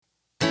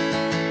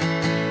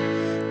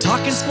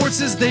Talking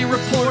sports as they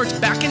report,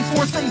 back and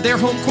forth from their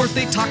home court.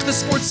 They talk the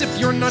sports if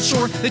you're not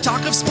sure. They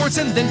talk of sports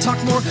and then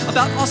talk more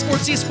about all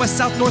sports, east, west,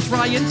 south, north.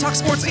 Ryan talks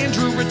sports,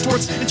 Andrew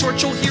retorts. In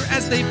short, you'll hear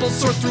as they both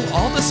sort through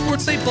all the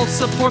sports they both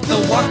support.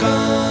 The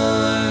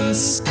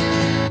Walk-Ons.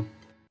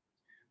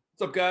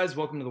 What's up, guys?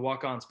 Welcome to the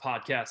Walk-Ons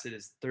podcast. It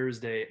is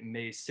Thursday,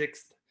 May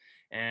 6th.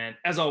 And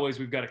as always,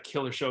 we've got a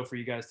killer show for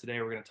you guys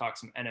today. We're going to talk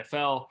some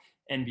NFL,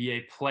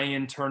 NBA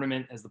play-in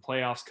tournament as the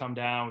playoffs come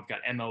down. We've got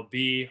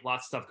MLB,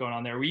 lots of stuff going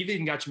on there. We've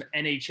even got some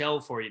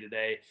NHL for you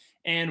today.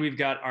 And we've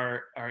got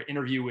our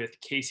interview with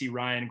Casey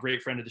Ryan,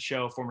 great friend of the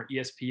show, former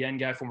ESPN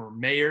guy, former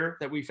mayor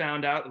that we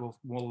found out.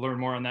 We'll learn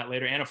more on that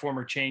later, and a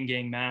former chain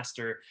gang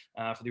master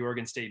for the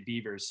Oregon State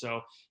Beavers.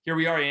 So here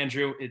we are,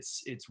 Andrew.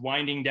 It's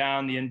winding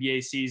down the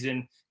NBA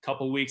season,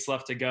 couple weeks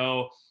left to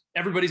go.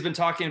 Everybody's been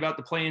talking about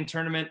the play-in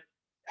tournament,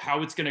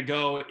 how it's going to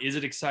go. Is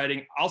it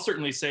exciting? I'll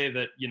certainly say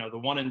that, the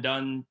one and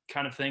done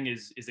kind of thing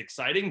is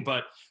exciting,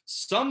 but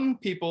some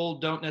people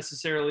don't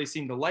necessarily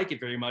seem to like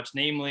it very much,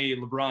 namely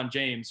LeBron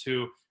James,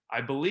 who I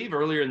believe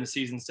earlier in the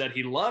season said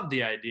he loved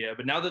the idea,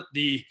 but now that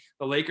the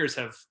Lakers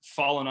have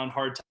fallen on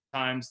hard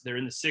times, they're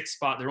in the 6th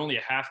spot. They're only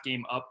a half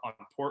game up on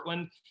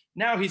Portland.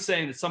 Now he's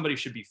saying that somebody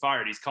should be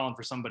fired. He's calling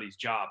for somebody's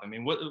job. I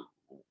mean,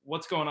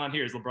 what's going on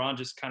here? Is LeBron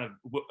just kind of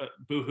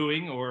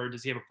boo-hooing, or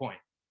does he have a point?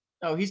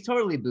 Oh, he's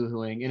totally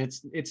boo-hooing, and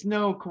it's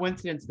no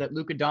coincidence that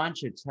Luka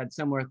Doncic had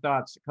similar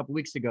thoughts a couple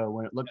weeks ago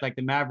when it looked like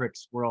the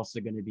Mavericks were also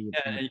going to be.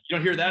 Yeah, and you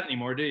don't hear that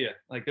anymore, do you?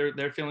 Like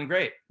they're feeling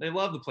great. They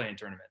love the play-in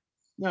tournament.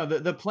 No,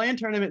 the play-in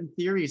tournament in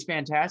theory is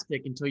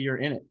fantastic until you're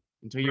in it,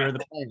 until you're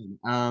the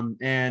play-in.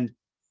 And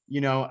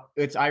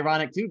it's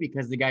ironic too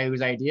because the guy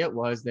whose idea it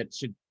was that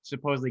should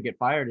supposedly get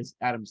fired is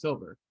Adam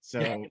Silver.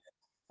 So. Yeah.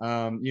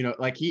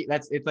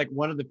 It's like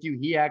one of the few,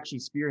 he actually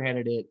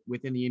spearheaded it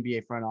within the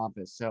NBA front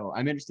office. So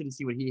I'm interested to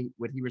see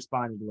what he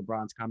responded to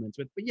LeBron's comments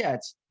with. But yeah,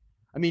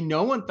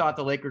 no one thought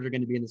the Lakers are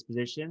going to be in this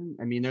position.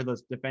 I mean, they're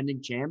those defending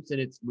champs,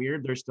 and it's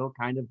weird. They're still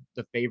kind of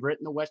the favorite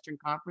in the Western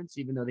Conference,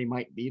 even though they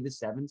might be the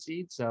 7th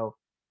seed. So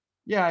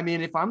yeah, I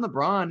mean, if I'm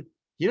LeBron,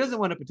 he doesn't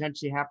want to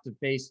potentially have to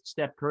face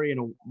Steph Curry in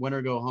a win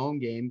or go home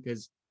game,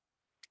 because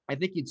I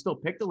think you'd still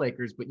pick the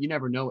Lakers, but you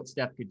never know what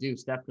Steph could do.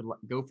 Steph could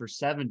go for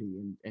 70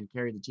 and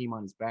carry the team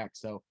on his back.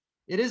 So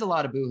it is a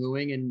lot of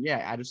boo-hooing. And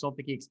yeah, I just don't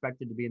think he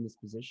expected to be in this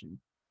position.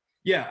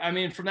 Yeah, I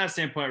mean, from that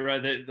standpoint,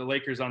 right, the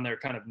Lakers on their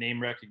kind of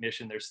name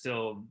recognition, they're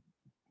still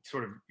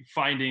sort of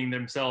finding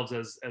themselves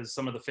as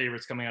some of the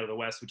favorites coming out of the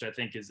West, which I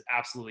think is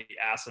absolutely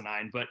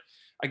asinine. But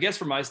I guess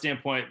from my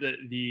standpoint,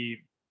 the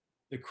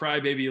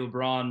crybaby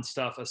LeBron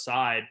stuff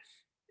aside,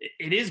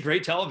 it is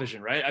great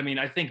television, right? I mean,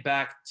 I think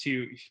back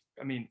to,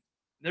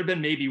 there have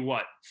been maybe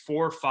 4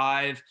 or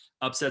 5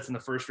 upsets in the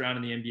first round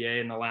in the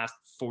NBA in the last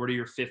 40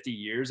 or 50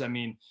 years. I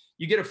mean,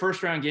 you get a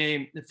first round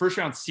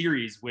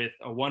series with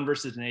a 1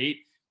 versus an 8.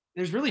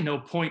 There's really no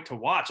point to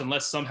watch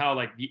unless somehow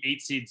like the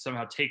 8 seed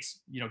somehow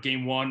takes,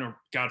 game 1 or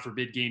God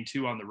forbid game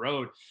 2 on the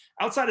road.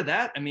 Outside of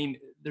that, I mean,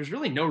 there's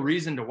really no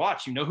reason to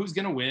watch. You know who's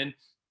going to win.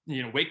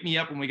 Wake me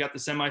up when we got the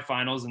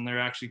semifinals and they're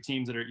actually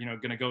teams that are,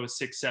 going to go with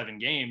 6-7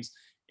 games.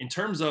 In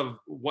terms of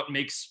what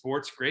makes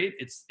sports great,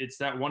 it's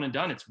that one and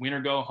done. It's win or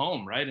go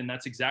home, right? And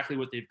that's exactly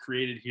what they've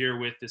created here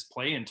with this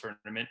play-in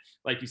tournament.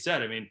 Like you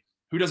said, I mean,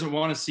 who doesn't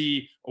want to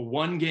see a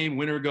 1-game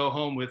winner go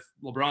home with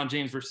LeBron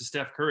James versus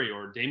Steph Curry,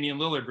 or Damian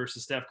Lillard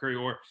versus Steph Curry,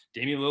 or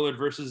Damian Lillard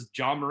versus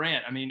John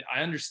Morant? I mean,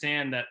 I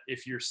understand that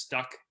if you're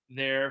stuck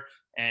there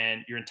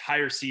and your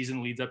entire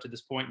season leads up to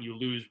this point and you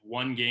lose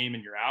 1 game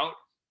and you're out,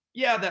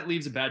 yeah, that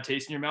leaves a bad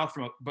taste in your mouth.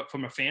 But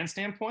from a fan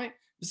standpoint,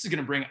 this is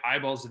going to bring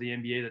eyeballs to the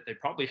NBA that they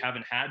probably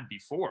haven't had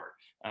before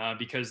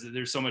because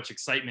there's so much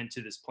excitement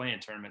to this play-in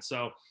tournament.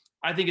 So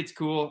I think it's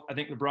cool. I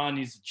think LeBron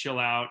needs to chill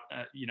out.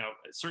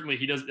 Certainly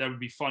he does. That would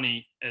be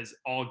funny as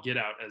all get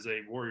out as a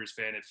Warriors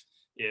fan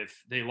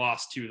if they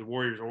lost to the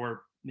Warriors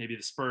or maybe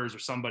the Spurs or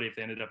somebody, if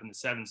they ended up in the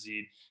 7th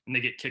seed and they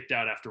get kicked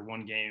out after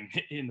 1 game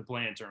in the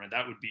play-in tournament.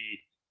 That would be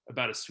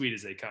about as sweet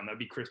as they come. That'd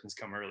be Christmas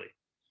come early.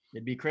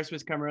 It'd be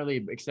Christmas come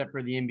early, except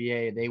for the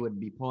NBA. They would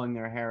be pulling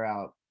their hair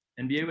out.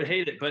 NBA would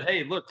hate it. But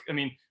hey, look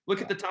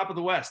at the top of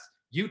the West.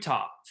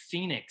 Utah,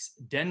 Phoenix,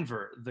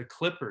 Denver, the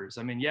Clippers.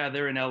 I mean, yeah,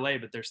 they're in LA,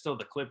 but they're still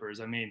the Clippers.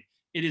 I mean,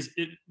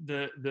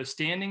 the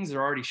standings are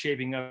already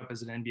shaping up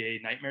as an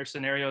NBA nightmare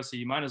scenario. So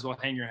you might as well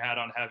hang your hat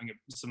on having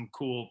some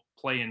cool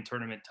play-in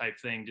tournament type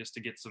thing just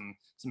to get some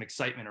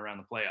excitement around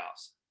the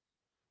playoffs.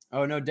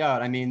 Oh, no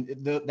doubt. I mean,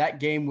 that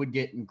game would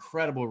get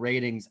incredible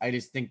ratings. I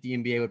just think the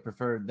NBA would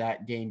prefer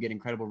that game get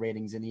incredible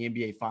ratings in the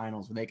NBA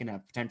Finals where they can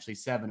have potentially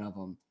 7 of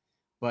them.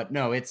 But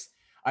no,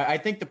 I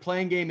think the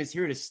playing game is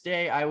here to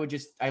stay. I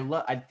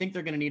think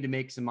they're going to need to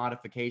make some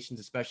modifications,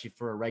 especially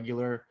for a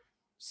regular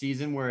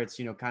season where it's,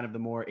 kind of the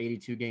more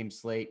 82 game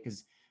slate,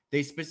 because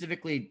they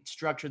specifically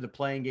structured the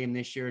playing game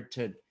this year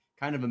to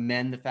kind of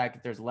amend the fact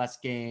that there's less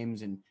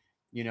games. And,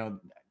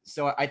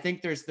 so I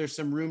think there's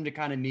some room to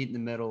kind of meet in the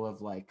middle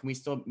of like, can we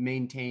still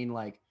maintain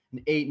like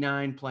an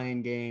 8-9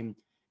 playing game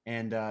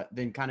and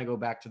then kind of go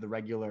back to the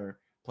regular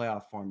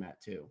playoff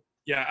format too?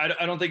 Yeah,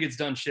 I don't think it's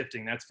done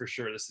shifting. That's for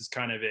sure. This is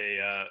kind of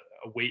a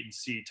wait and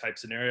see type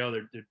scenario.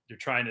 They're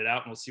trying it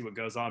out, and we'll see what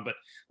goes on. But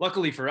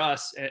luckily for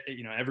us,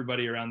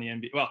 everybody around the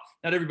NBA, well,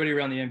 not everybody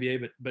around the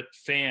NBA, but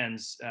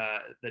fans,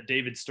 that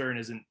David Stern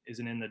isn't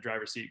in the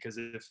driver's seat, because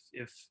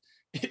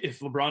if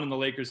LeBron and the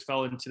Lakers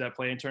fell into that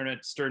play-in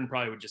tournament, Stern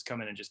probably would just come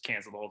in and just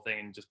cancel the whole thing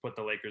and just put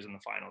the Lakers in the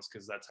finals,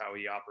 because that's how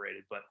he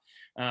operated. But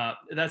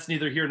that's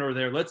neither here nor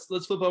there. Let's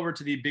flip over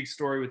to the big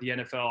story with the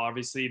NFL.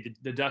 Obviously,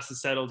 the dust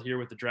has settled here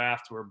with the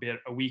draft. We're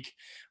a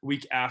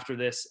week after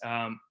this,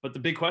 but the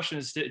big question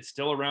is it's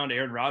still around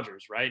Aaron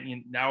Rodgers, right?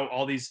 And now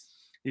all these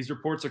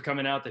reports are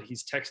coming out that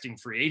he's texting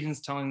free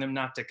agents, telling them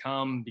not to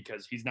come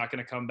because he's not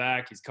going to come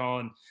back. He's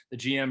calling the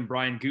GM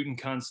Brian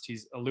Gutekunst.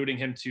 He's alluding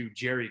him to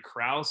Jerry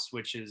Krause,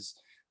 which is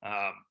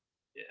a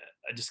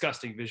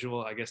disgusting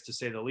visual, I guess, to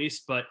say the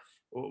least. But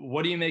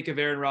what do you make of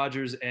Aaron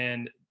Rodgers?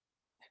 And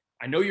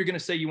I know you're going to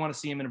say you want to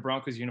see him in a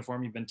Broncos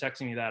uniform. You've been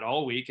texting me that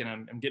all week, and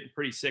I'm getting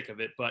pretty sick of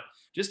it. But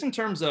just in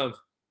terms of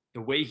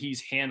the way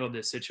he's handled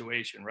this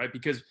situation, right?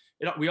 Because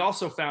we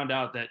also found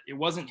out that it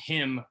wasn't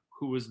him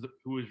who was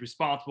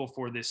responsible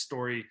for this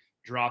story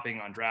dropping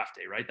on draft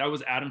day, right? That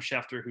was Adam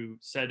Schefter, who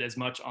said as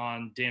much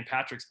on Dan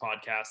Patrick's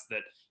podcast,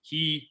 that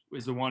he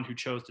was the one who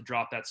chose to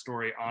drop that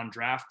story on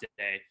draft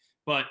day.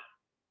 But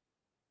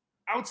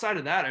outside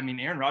of that, I mean,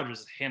 Aaron Rodgers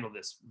has handled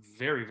this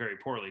very, very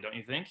poorly, don't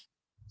you think?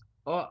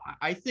 Well,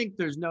 I think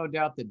there's no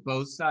doubt that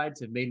both sides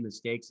have made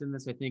mistakes in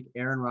this. I think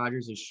Aaron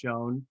Rodgers has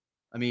shown,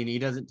 I mean, he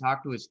doesn't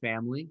talk to his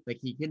family. Like,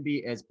 he can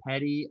be as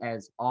petty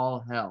as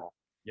all hell.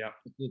 Yeah.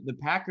 The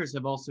Packers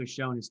have also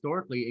shown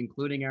historically,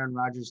 including Aaron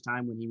Rodgers'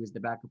 time when he was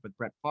the backup with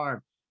Brett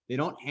Favre, they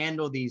don't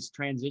handle these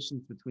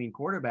transitions between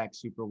quarterbacks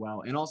super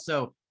well. And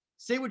also,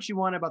 say what you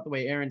want about the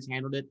way Aaron's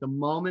handled it. The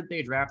moment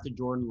they drafted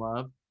Jordan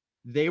Love,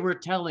 they were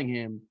telling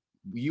him,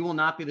 you will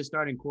not be the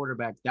starting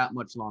quarterback that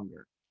much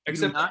longer.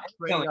 Except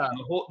the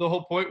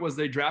whole point was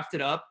they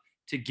drafted up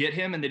to get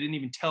him, and they didn't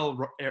even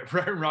tell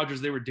Aaron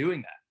Rodgers they were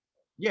doing that.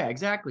 Yeah,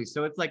 exactly.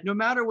 So it's like, no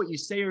matter what you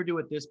say or do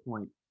at this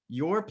point,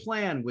 your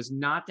plan was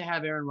not to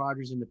have Aaron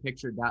Rodgers in the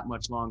picture that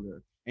much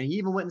longer. And he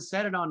even went and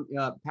said it on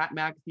Pat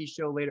McAfee's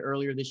show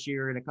earlier this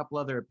year and a couple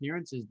other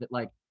appearances, that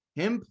like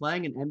him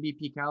playing an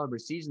MVP caliber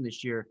season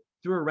this year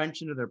threw a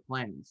wrench into their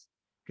plans.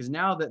 Because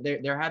now that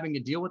they're having to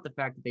deal with the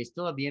fact that they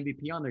still have the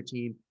MVP on their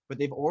team, but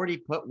they've already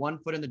put one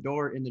foot in the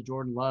door in the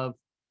Jordan Love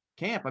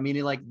camp. I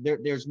mean,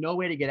 there's no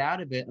way to get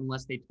out of it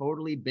unless they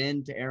totally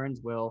bend to Aaron's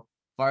will,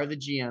 fire the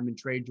GM, and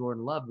trade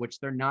Jordan Love, which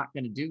they're not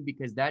going to do,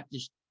 because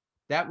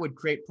that would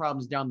create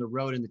problems down the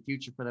road in the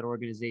future for that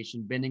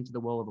organization, bending to the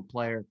will of a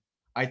player.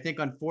 I think,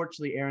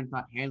 unfortunately, Aaron's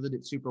not handled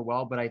it super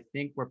well, but I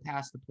think we're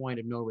past the point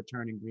of no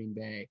return in Green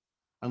Bay,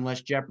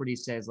 unless Jeopardy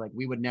says, like,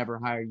 we would never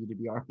hire you to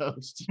be our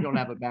host. You don't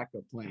have a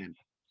backup plan.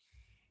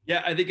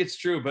 Yeah, I think it's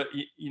true. But,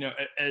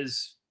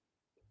 as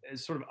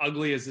sort of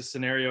ugly as this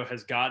scenario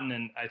has gotten,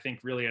 and I think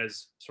really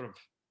as sort of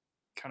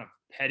kind of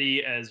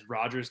petty as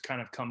Rodgers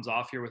kind of comes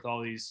off here with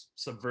all these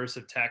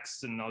subversive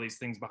texts and all these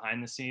things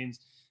behind the scenes,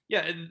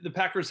 yeah, the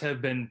Packers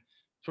have been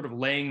sort of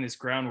laying this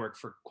groundwork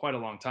for quite a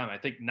long time. I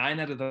think 9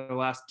 out of the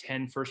last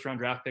 10 first-round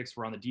draft picks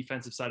were on the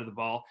defensive side of the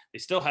ball. They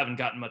still haven't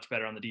gotten much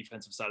better on the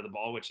defensive side of the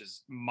ball, which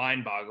is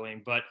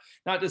mind-boggling. But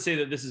not to say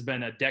that this has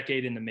been a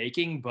decade in the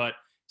making, but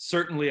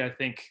certainly I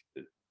think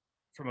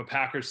from a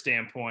Packers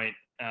standpoint,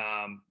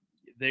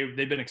 they've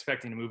been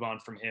expecting to move on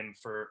from him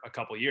for a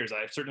couple of years.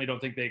 I certainly don't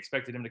think they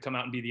expected him to come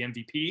out and be the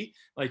MVP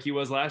like he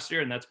was last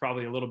year, and that's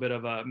probably a little bit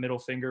of a middle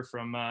finger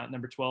from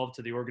number 12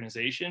 to the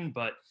organization.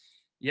 But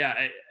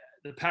yeah,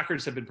 the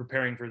Packers have been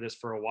preparing for this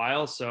for a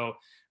while, so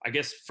I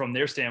guess from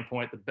their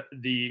standpoint,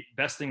 the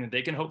best thing that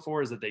they can hope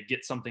for is that they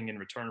get something in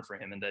return for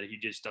him and that he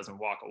just doesn't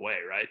walk away,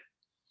 right?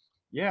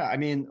 Yeah, I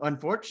mean,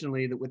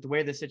 unfortunately, with the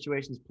way the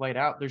situation's played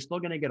out, they're still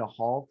going to get a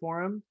haul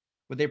for him,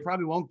 but they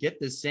probably won't get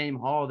the same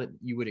haul that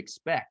you would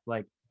expect.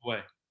 Like,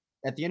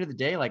 at the end of the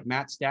day, like,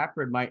 Matt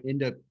Stafford might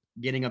end up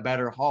getting a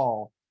better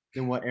haul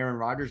than what Aaron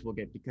Rodgers will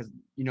get, because,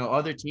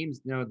 other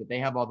teams know that they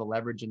have all the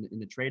leverage in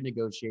the trade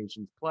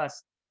negotiations.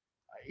 Plus,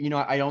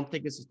 I don't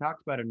think this is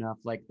talked about enough.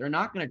 Like, they're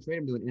not going to trade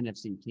him to an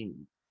NFC team,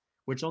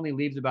 which only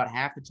leaves about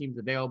half the teams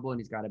available, and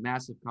he's got a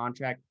massive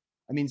contract.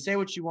 I mean, say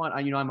what you want.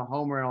 I'm a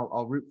homer and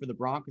I'll root for the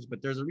Broncos,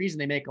 but there's a reason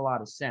they make a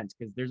lot of sense,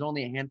 because there's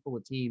only a handful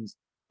of teams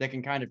that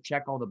can kind of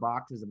check all the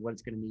boxes of what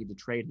it's going to need to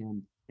trade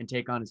him and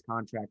take on his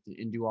contract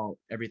and do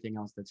everything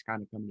else that's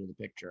kind of coming to the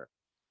picture.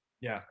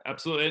 Yeah,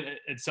 absolutely.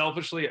 And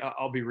selfishly,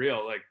 I'll be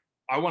real. Like,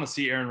 I want to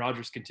see Aaron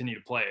Rodgers continue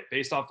to play.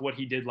 Based off what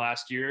he did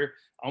last year,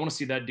 I want to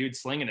see that dude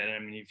slinging it. I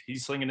mean, if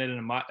he's slinging it in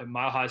a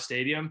Mile High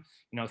Stadium,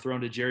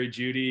 throwing to Jerry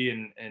Jeudy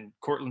and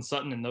Cortland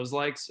Sutton and those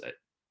likes,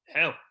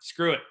 hell,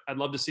 screw it. I'd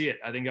love to see it.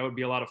 I think that would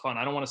be a lot of fun.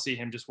 I don't want to see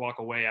him just walk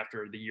away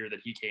after the year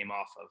that he came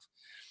off of.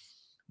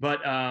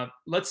 But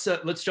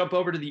let's jump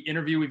over to the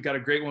interview. We've got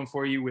a great one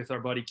for you with our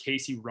buddy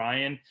Casey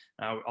Ryan.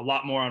 A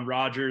lot more on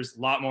Rodgers,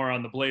 a lot more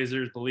on the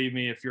Blazers. Believe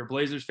me, if you're a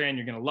Blazers fan,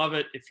 you're going to love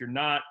it. If you're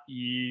not,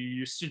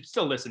 you should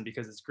still listen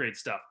because it's great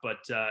stuff. But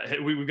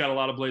we've got a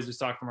lot of Blazers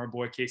talk from our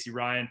boy Casey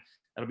Ryan.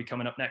 That'll be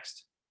coming up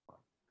next.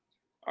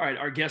 All right,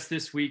 our guest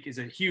this week is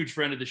a huge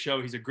friend of the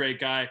show. He's a great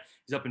guy.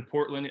 He's up in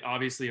Portland,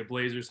 obviously a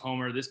Blazers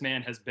homer. This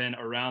man has been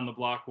around the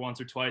block once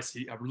or twice.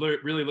 I'm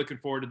really looking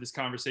forward to this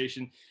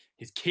conversation.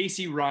 It's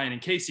Casey Ryan.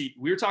 And Casey,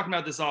 we were talking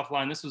about this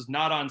offline. This was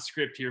not on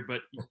script here,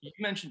 but you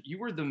mentioned you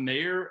were the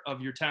mayor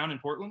of your town in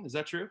Portland. Is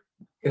that true?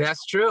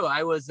 That's true.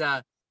 I was,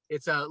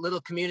 it's a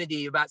little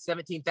community, about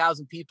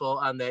 17,000 people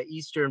on the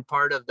eastern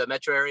part of the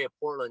metro area of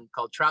Portland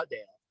called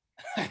Troutdale.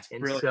 That's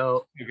And brilliant.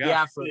 so,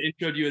 yeah, it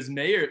showed you as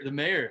the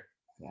mayor.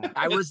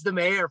 I was the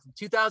mayor from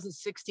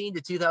 2016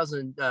 to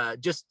 2000. I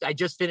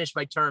just finished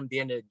my term the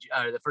end of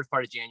the first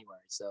part of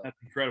January. So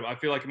that's incredible. I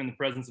feel like I'm in the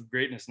presence of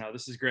greatness now.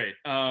 This is great.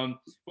 Well,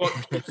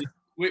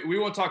 we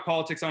won't talk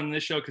politics on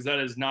this show because that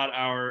is not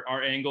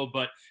our angle.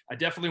 But I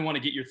definitely want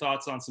to get your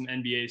thoughts on some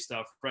NBA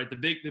stuff. Right, the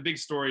big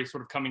story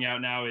sort of coming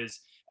out now is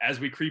as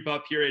we creep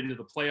up here into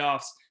the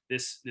playoffs.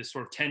 This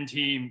sort of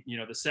 10-team,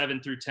 the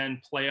 7 through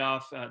 10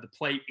 playoff, the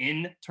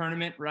play-in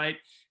tournament, right?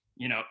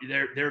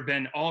 There have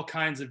been all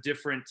kinds of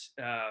different,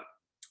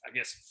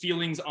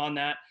 feelings on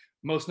that.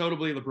 Most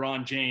notably,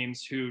 LeBron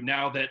James, who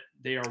now that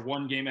they are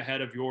one game ahead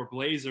of your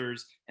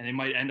Blazers and they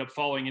might end up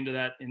falling into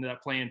that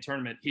play-in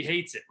tournament, he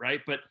hates it,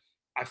 right? But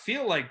I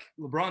feel like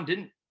LeBron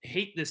didn't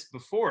hate this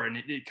before, and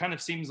it kind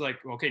of seems like,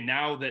 okay,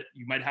 now that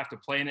you might have to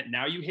play in it,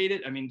 now you hate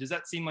it. I mean, does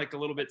that seem like a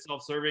little bit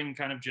self-serving?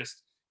 Kind of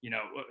just,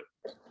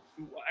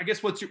 I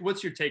guess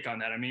what's your take on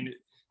that? I mean,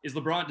 does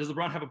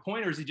LeBron have a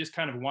point, or is he just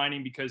kind of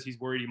whining because he's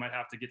worried he might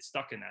have to get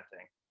stuck in that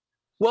thing?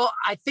 Well,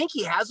 I think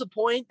he has a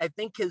point. I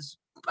think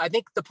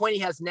the point he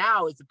has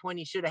now is the point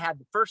he should have had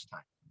the first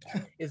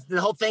time. Is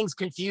the whole thing's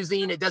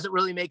confusing. It doesn't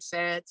really make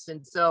sense.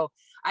 And so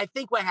I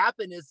think what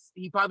happened is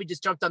he probably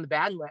just jumped on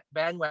the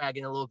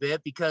bandwagon a little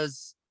bit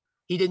because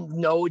he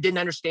didn't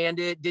understand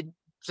it. Didn't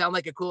sound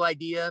like a cool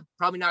idea.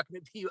 Probably not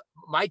going to be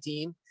my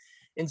team.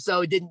 And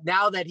so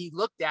now that he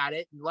looked at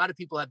it, a lot of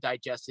people have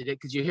digested it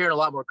because you're hearing a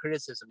lot more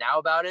criticism now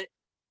about it.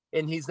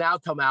 And he's now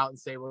come out and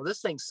say, well, this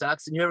thing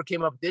sucks. And whoever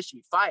came up with this,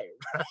 you fired,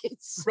 right?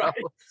 So,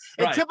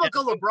 right.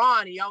 Typical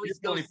LeBron, he always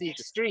goes to the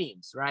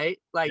extremes, right?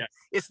 Like,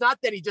 It's not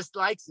that he just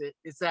likes it.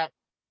 It's that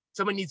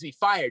someone needs to be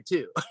fired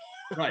too.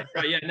 Right.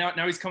 Yeah.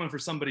 Now he's coming for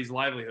somebody's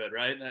livelihood,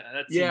 right?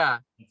 That's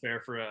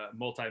fair for a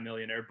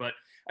multimillionaire. But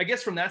I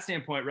guess from that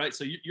standpoint, right?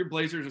 So your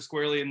Blazers are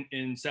squarely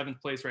in seventh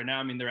place right now.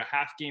 I mean, they're a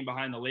half game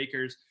behind the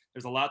Lakers.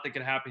 There's a lot that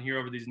could happen here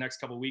over these next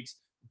couple of weeks.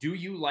 Do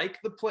you like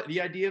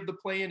the idea of the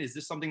play-in? Is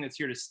this something that's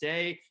here to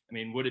stay? I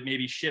mean, would it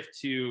maybe shift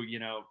to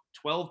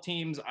 12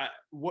 teams?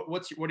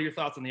 What are your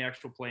thoughts on the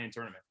actual play-in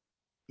tournament?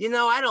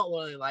 I don't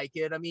really like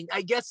it. I mean,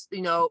 I guess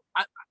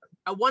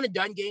a one and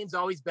done game's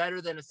always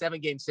better than a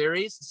 7-game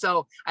series.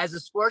 So as a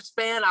sports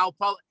fan,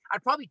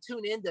 I'd probably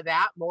tune into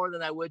that more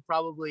than I would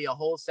probably a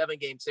whole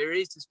 7-game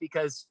series, just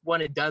because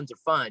one and dones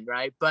are fun,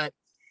 right? But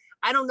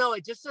I don't know.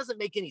 It just doesn't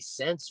make any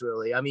sense,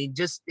 really. I mean,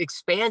 just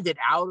expand it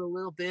out a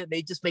little bit.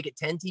 Maybe just make it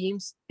 10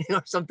 teams,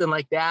 or something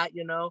like that,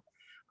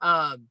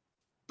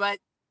 But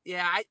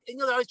yeah,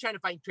 they're always trying to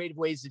find creative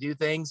ways to do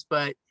things,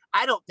 but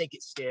I don't think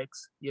it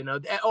sticks,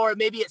 or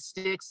maybe it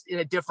sticks in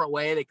a different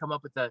way. They come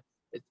up with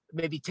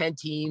maybe 10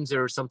 teams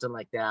or something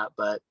like that,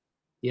 but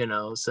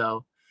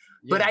so.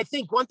 Yeah. But I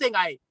think one thing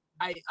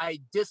I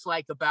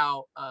dislike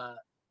about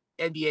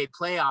NBA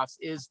playoffs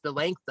is the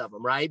length of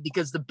them, right?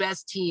 Because the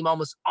best team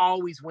almost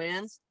always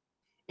wins.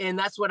 And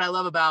that's what I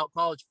love about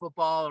college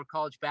football or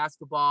college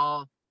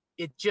basketball.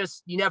 It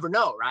just, you never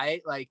know,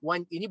 right? Like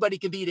anybody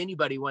can beat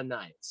anybody one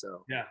night.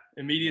 So yeah,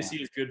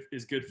 immediacy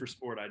is good for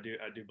sport. I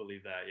do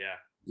believe that. Yeah.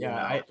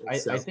 Yeah,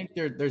 I think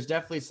there's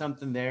definitely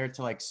something there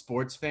to like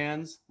sports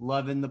fans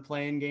loving the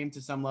playing game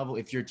to some level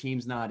if your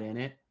team's not in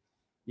it.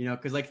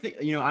 Because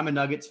I'm a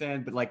Nuggets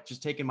fan, but like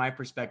just taking my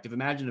perspective,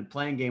 imagine a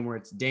playing game where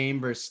it's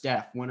Dame versus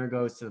Steph, winner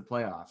goes to the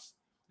playoffs.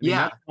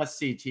 That's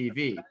must-see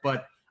TV.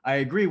 But I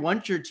agree,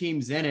 once your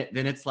team's in it,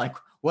 then it's like,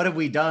 what have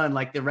we done?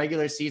 Like the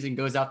regular season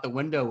goes out the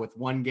window with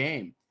one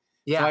game.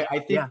 Yeah, so I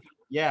think,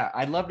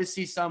 I'd love to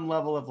see some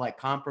level of like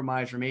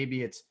compromise, or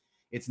maybe it's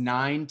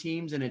 9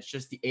 teams and it's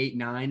just the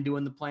 8-9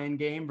 doing the playing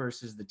game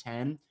versus the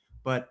 10.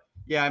 But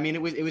yeah, I mean,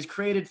 it was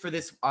created for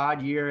this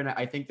odd year, and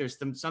I think there's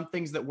some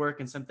things that work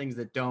and some things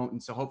that don't,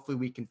 and so hopefully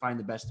we can find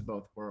the best of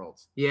both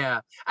worlds.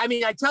 Yeah, I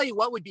mean, I tell you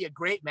what would be a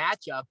great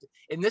matchup,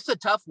 and this is a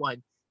tough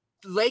one: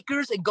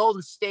 Lakers and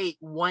Golden State,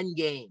 one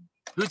game.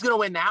 Who's going to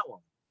win that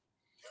one?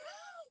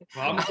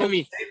 Well, I'm a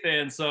Golden State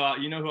fan, so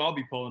you know who I'll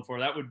be pulling for.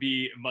 That would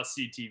be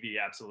must-see TV,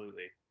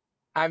 absolutely.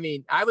 I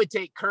mean, I would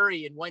take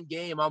Curry in one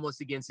game almost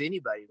against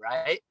anybody,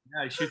 right?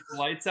 Yeah, he shoots the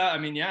lights out. I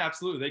mean, yeah,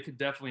 absolutely. They could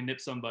definitely nip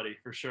somebody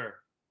for sure.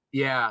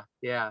 Yeah.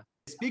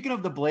 Speaking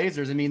of the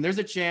Blazers, I mean, there's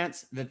a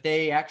chance that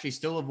they actually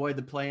still avoid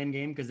the play-in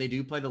game because they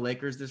do play the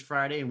Lakers this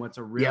Friday in what's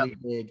a really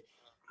big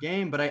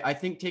game. But I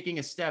think taking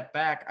a step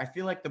back, I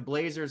feel like the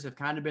Blazers have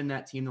kind of been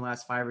that team the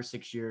last 5 or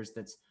 6 years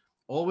that's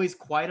always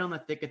quite on the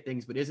thick of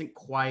things, but isn't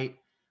quite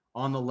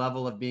on the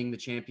level of being the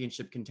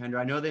championship contender.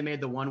 I know they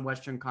made the one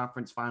Western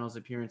Conference Finals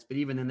appearance, but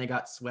even then they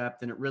got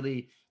swept, and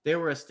they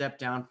were a step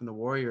down from the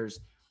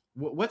Warriors.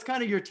 What's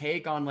kind of your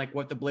take on like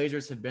what the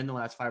Blazers have been the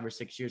last 5 or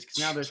 6 years? Because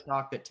now there's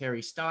talk that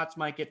Terry Stotts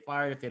might get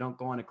fired if they don't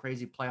go on a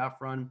crazy playoff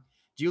run.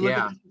 Do you look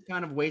at this as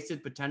kind of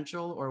wasted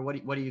potential, or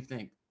what do you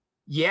think?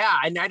 Yeah,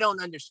 and I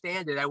don't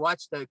understand it. I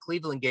watched the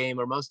Cleveland game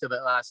or most of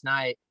it last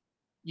night.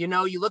 You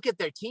know, you look at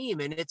their team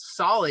and it's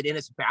solid and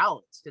it's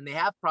balanced, and they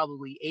have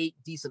probably 8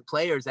 decent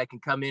players that can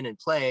come in and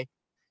play.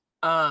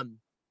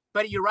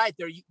 But you're right,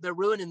 they're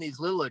ruining these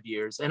Lillard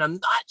years, and I'm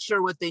not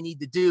sure what they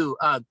need to do.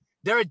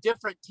 They're a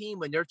different team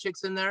when their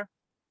chick's in there.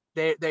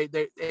 They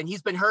and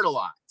he's been hurt a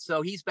lot,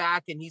 so he's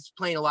back and he's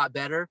playing a lot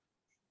better.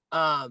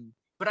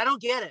 But I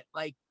don't get it.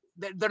 Like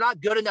they're not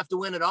good enough to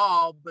win at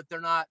all, but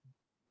they're not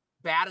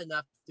bad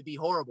enough to be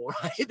horrible,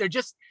 right?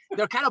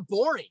 They're kind of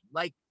boring.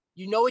 Like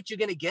you know what you're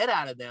going to get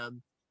out of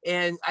them,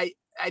 and I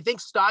think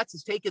Stotts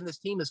has taken this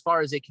team as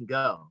far as it can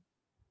go,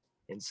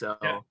 and so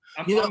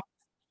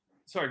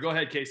Sorry, go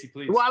ahead, Casey,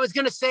 please. Well, I was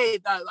going to say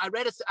I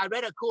read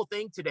a cool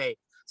thing today.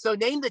 So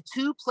name the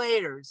 2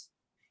 players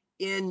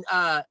in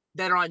that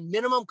are on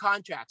minimum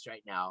contracts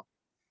right now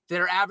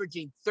that are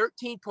averaging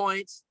 13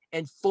 points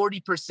and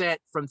 40%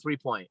 from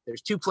 3-point.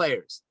 There's 2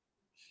 players.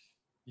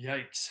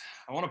 Yikes.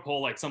 I want to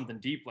pull like something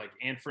deep like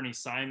Anthony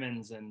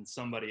Simons and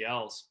somebody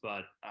else,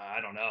 but I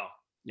don't know.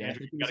 Yeah,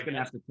 Andrew, you're just gonna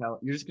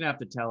have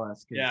to tell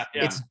us. Yeah.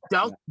 It's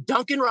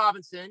Duncan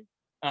Robinson.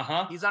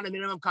 Uh-huh. He's on a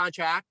minimum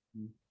contract,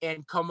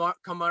 and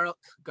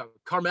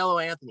Carmelo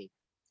Anthony.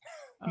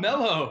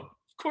 Melo,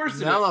 of course.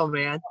 Melo,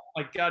 man.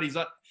 Oh my God,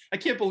 I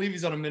can't believe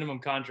he's on a minimum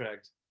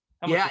contract.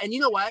 And you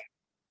know what?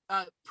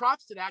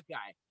 Props to that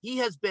guy. He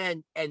has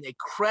been an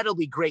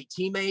incredibly great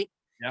teammate.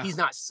 Yeah. He's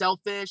not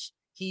selfish.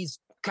 He's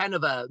kind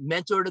of a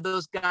mentor to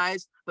those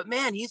guys. But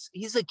man,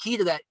 he's a key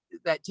to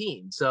that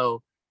team.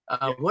 So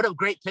what a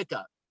great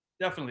pickup.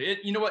 Definitely.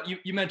 You know what?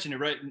 You mentioned it,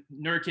 right?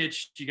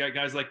 Nurkic, you got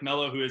guys like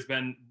Melo, who has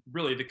been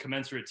really the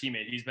commensurate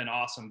teammate. He's been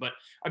awesome. But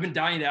I've been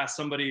dying to ask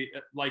somebody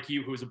like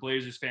you, who's a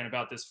Blazers fan,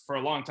 about this for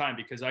a long time,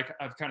 because I've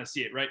kind of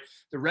see it, right?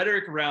 The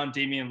rhetoric around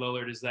Damian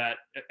Lillard is that,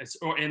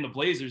 and the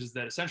Blazers, is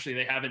that essentially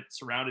they haven't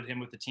surrounded him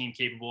with a team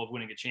capable of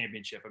winning a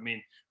championship. I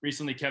mean,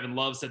 recently Kevin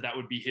Love said that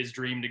would be his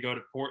dream, to go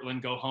to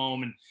Portland, go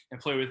home and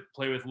play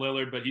with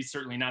Lillard, but he's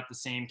certainly not the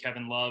same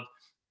Kevin Love.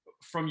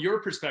 From your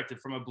perspective,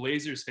 from a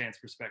Blazers fan's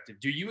perspective,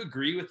 do you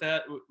agree with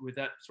that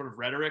sort of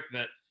rhetoric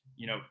that,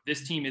 you know,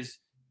 this team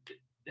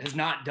has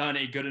not done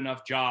a good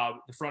enough job,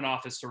 the front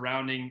office,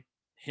 surrounding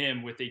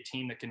him with a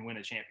team that can win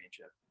a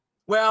championship?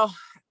 Well,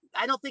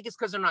 I don't think it's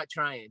because they're not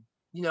trying.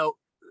 You know,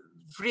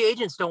 free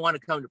agents don't want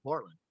to come to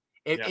Portland.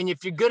 And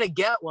if you're going to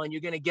get one,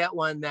 you're going to get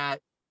one that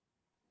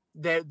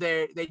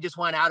they just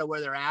want out of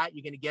where they're at.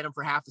 You're going to get them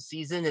for half a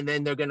season, and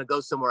then they're going to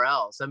go somewhere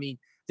else. I mean,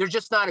 they're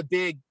just not a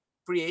big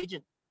free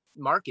agent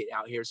market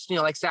out here, you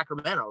know, like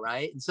Sacramento,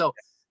 right? And so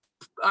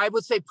I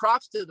would say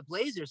props to the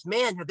Blazers.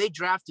 Man, have they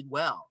drafted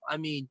well. I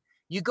mean,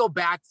 you go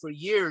back for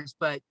years,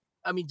 but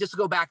I mean, just to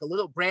go back a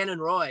little, Brandon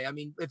Roy, I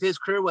mean, if his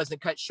career wasn't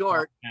cut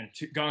short. And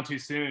gone too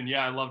soon.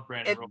 Yeah, I love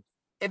Brandon Roy.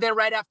 And then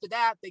right after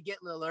that, they get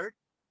Lillard.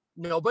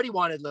 Nobody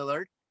wanted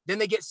Lillard. Then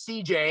they get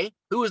CJ.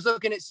 Who was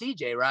looking at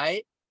CJ,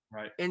 right?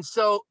 Right. And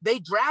so they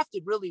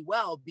drafted really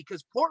well,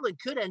 because Portland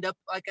could end up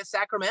like a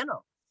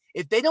Sacramento.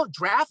 If they don't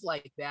draft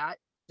like that,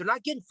 they're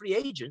not getting free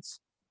agents.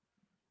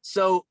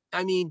 So,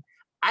 I mean,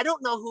 I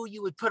don't know who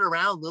you would put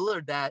around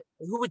Lillard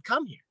who would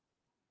come here.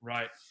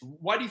 Right.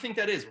 Why do you think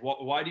that is?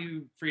 Why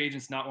do free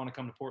agents not want to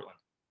come to Portland?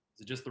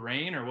 Is it just the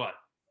rain or what?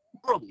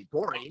 Probably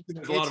boring.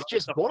 It's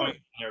just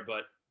boring there,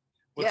 but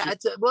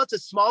it's a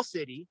small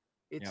city.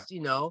 It's,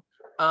 you know,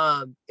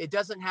 it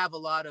doesn't have a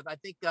lot of, I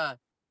think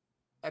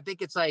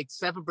it's like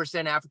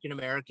 7%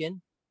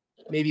 African-American,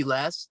 maybe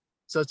less.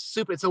 So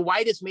it's the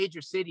whitest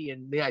major city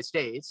in the United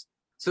States.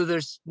 So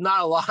there's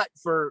not a lot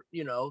for,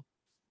 you know,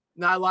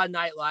 not a lot of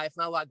nightlife,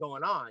 not a lot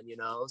going on, you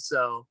know?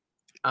 So,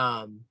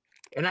 and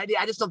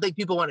I just don't think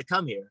people want to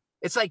come here.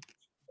 It's like,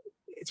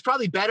 it's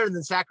probably better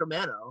than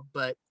Sacramento,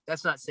 but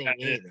that's not saying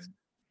anything.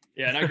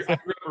 Yeah. And I grew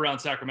up around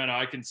Sacramento.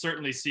 I can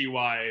certainly see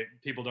why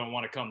people don't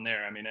want to come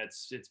there. I mean,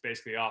 it's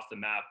basically off the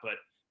map, but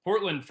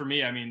Portland for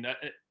me, I mean,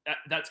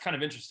 that's kind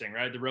of interesting,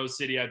 right? The Rose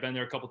City, I've been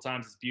there a couple of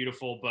times. It's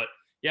beautiful, but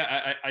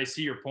yeah, I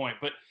see your point.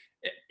 But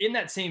in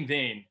that same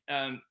vein,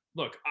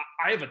 look,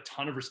 I have a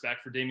ton of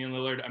respect for Damian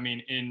Lillard. I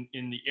mean,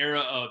 in the era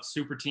of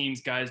super teams,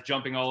 guys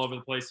jumping all over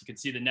the place, you can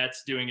see the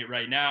Nets doing it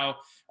right now.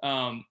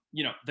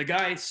 You know, the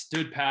guy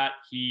stood pat.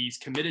 He's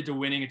committed to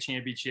winning a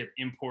championship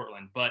in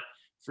Portland. But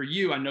for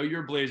you, I know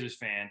you're a Blazers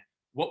fan.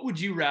 What would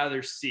you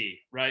rather see,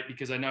 right?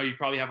 Because I know you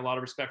probably have a lot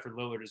of respect for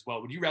Lillard as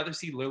well. Would you rather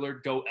see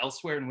Lillard go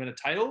elsewhere and win a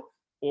title,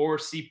 or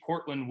see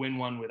Portland win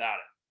one without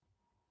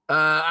it?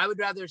 I would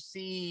rather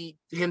see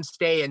him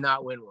stay and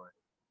not win one.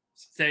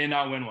 Stay and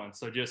not win one.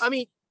 So just, I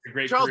mean,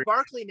 Charles career.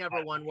 Barkley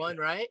never won one,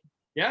 right?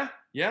 Yeah.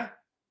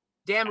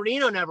 Dan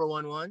Marino never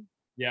won one.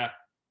 Yeah.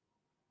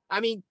 I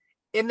mean,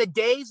 in the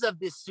days of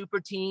the super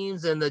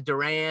teams and the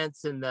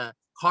Durants and the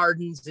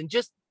Hardens and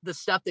just the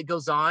stuff that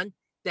goes on,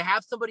 to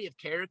have somebody of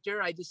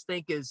character, I just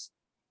think is,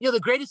 you know, the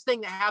greatest thing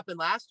that happened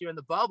last year in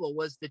the bubble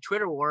was the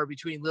Twitter war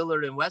between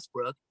Lillard and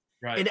Westbrook.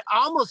 Right. And it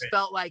almost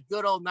felt like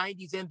good old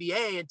 90s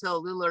NBA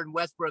until Lillard and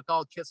Westbrook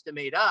all kissed and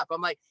made up.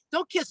 I'm like,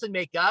 don't kiss and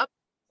make up.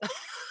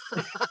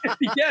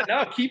 Yeah,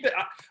 no, keep it.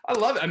 I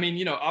love it. I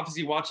mean,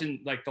 obviously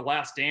watching like The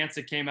Last Dance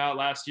that came out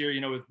last year,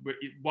 with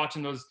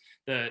watching those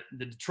the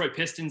Detroit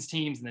Pistons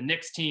teams and the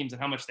Knicks teams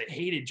and how much they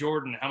hated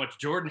Jordan and how much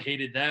Jordan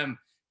hated them.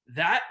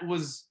 That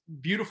was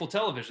beautiful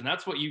television.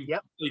 That's what you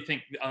really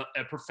think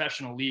a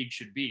professional league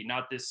should be,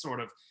 not this sort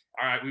of,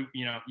 all right,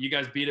 you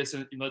guys beat us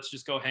and let's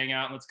just go hang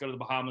out and let's go to the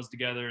Bahamas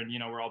together and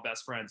we're all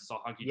best friends. It's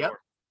all hunky dory.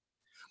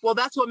 Well,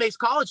 that's what makes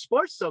college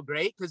sports so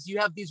great, because you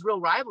have these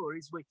real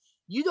rivalries where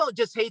you don't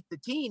just hate the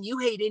team, you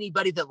hate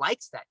anybody that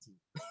likes that team.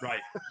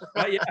 Right.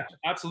 Yeah,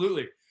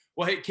 absolutely.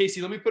 Well, hey,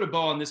 Casey, let me put a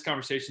bow on this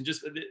conversation.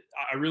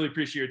 I really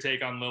appreciate your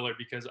take on Lillard,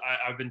 because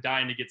I've been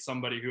dying to get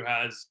somebody who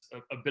has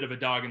a bit of a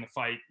dog in the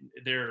fight,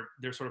 their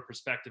sort of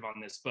perspective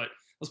on this. But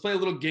let's play a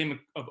little game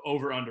of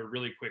over-under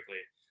really quickly.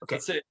 Okay.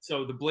 Let's say,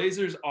 so the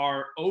Blazers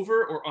are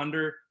over or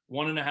under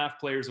 1.5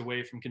 players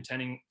away from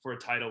contending for a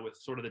title with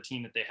sort of the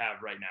team that they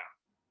have right now?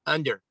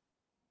 Under.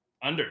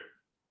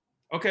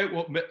 Okay,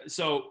 well,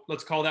 so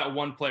let's call that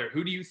one player.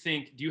 Who do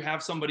you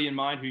have somebody in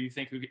mind who you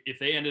think, if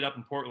they ended up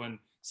in Portland,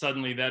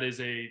 suddenly that is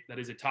a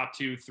top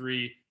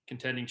 2-3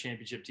 contending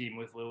championship team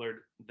with Lillard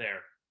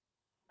there?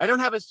 I don't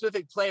have a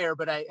specific player,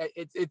 but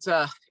it's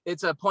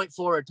a point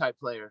forward type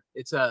player.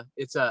 It's a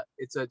 6'10",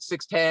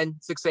 6'8",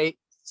 6'9",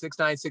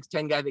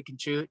 6'10" guy that can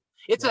shoot.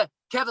 It's a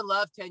Kevin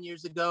Love 10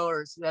 years ago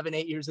or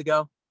 7-8 years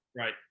ago.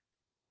 Right.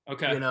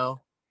 Okay.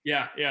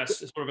 Yeah.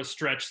 Sort of a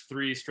stretch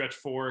 3, stretch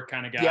 4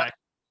 kind of guy.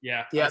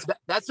 Yeah.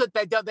 That's what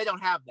they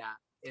don't have that.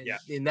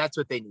 And that's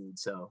what they need.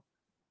 So.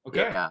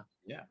 Okay.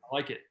 Yeah. I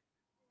like it.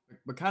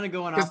 We're kind of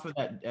going off of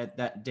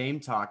that Dame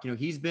talk.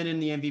 He's been in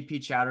the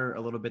MVP chatter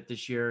a little bit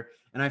this year,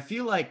 and I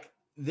feel like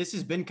this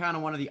has been kind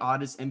of one of the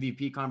oddest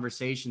MVP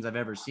conversations I've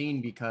ever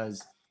seen,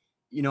 because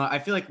I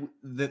feel like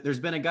there's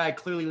been a guy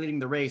clearly leading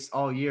the race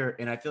all year,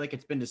 and I feel like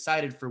it's been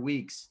decided for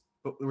weeks,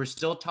 but we're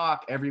still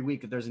talk every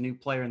week that there's a new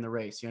player in the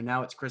race.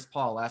 Now it's Chris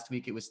Paul. Last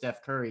week it was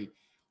Steph Curry.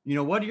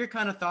 What are your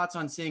kind of thoughts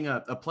on seeing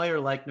a player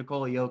like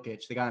Nikola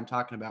Jokic, the guy I'm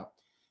talking about?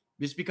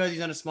 Just because he's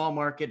in a small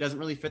market, doesn't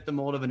really fit the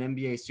mold of an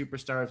NBA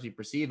superstar as we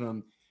perceive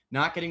him,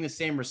 not getting the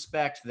same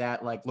respect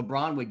that like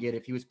LeBron would get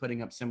if he was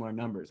putting up similar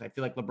numbers. I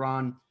feel like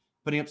LeBron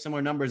putting up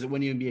similar numbers, it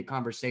wouldn't even be a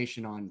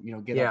conversation on,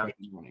 get up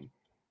every morning.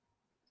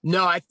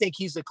 No, I think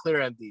he's a clear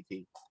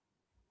MVP.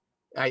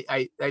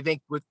 I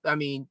think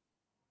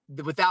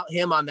without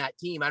him on that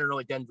team, I don't know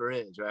what Denver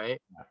is,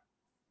 right?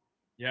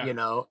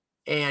 Yeah.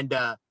 And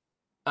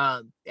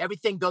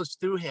everything goes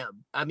through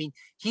him. I mean,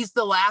 he's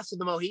the last of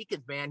the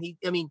Mohicans, man.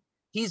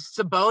 He's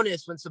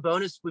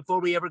Sabonis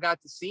before we ever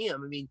got to see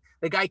him. I mean,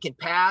 the guy can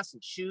pass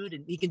and shoot,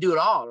 and he can do it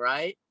all,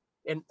 right?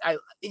 And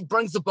he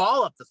brings the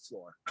ball up the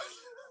floor.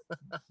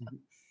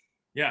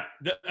 Yeah,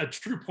 a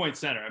true point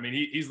center. I mean,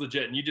 he's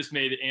legit. And you just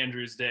made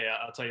Andrew's day.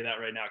 I'll tell you that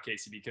right now,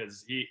 Casey,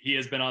 because he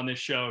has been on this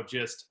show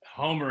just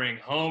homering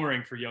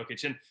for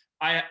Jokic. And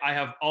I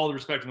have all the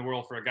respect in the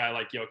world for a guy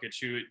like Jokic,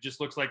 who just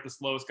looks like the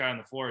slowest guy on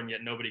the floor, and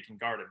yet nobody can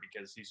guard him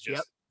because he's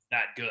just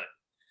that good.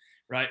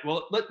 Right.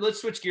 Well, let's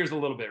switch gears a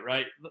little bit.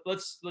 Right.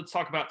 Let's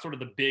talk about sort of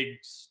the big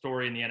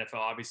story in the NFL.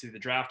 Obviously, the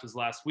draft was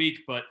last week,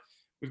 but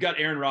we've got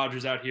Aaron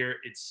Rodgers out here.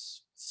 It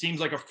seems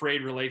like a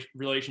frayed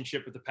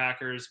relationship with the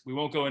Packers. We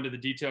won't go into the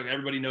detail.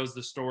 Everybody knows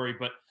the story,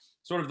 but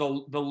sort of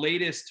the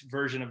latest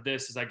version of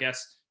this is, I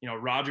guess,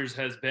 Rodgers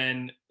has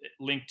been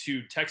linked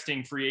to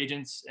texting free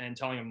agents and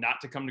telling them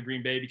not to come to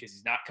Green Bay because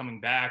he's not coming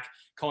back,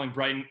 calling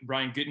Brian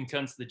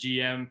Gutekunst, the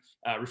GM,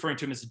 referring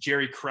to him as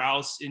Jerry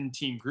Krause in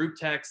team group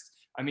text.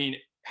 I mean,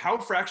 how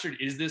fractured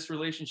is this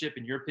relationship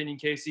in your opinion,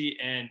 Casey?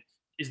 And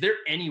is there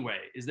any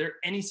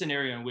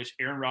scenario in which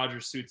Aaron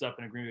Rodgers suits up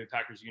in a Green Bay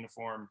Packers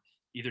uniform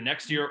either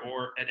next year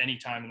or at any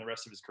time in the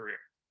rest of his career?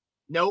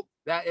 Nope,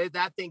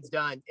 that thing's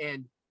done.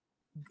 And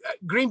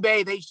Green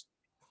Bay,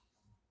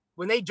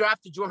 when they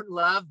drafted Jordan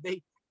Love,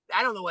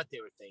 I don't know what they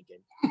were thinking.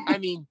 I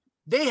mean,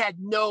 they had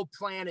no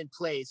plan in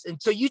place.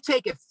 And so you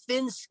take a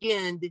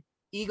thin-skinned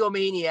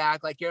egomaniac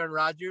like Aaron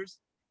Rodgers,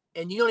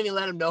 and you don't even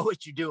let him know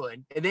what you're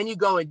doing. And then you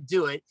go and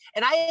do it.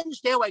 And I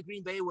understand why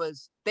Green Bay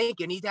was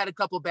thinking. He'd had a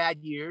couple bad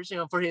years,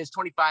 for his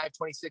 25,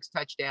 26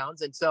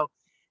 touchdowns. And so,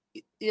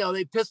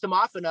 they pissed him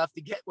off enough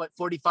to get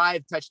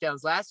 45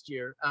 touchdowns last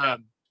year.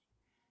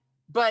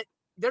 But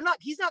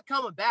he's not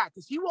coming back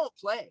because he won't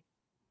play.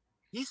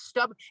 He's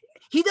stubborn.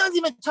 He doesn't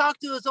even talk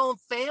to his own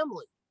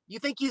family. You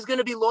think he's going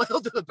to be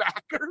loyal to the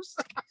Packers?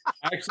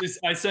 Actually,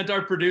 I sent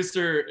our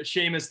producer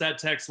Seamus that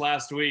text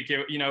last week.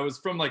 It was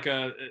from like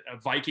a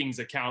Vikings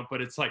account,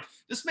 but it's like,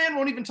 this man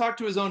won't even talk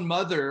to his own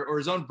mother or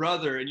his own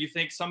brother. And you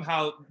think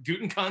somehow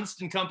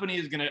Gutekunst and company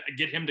is going to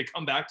get him to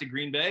come back to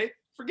Green Bay?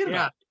 Forget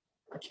about it.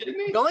 Are you kidding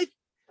me?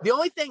 The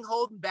only thing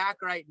holding back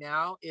right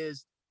now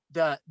is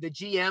the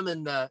GM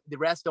and the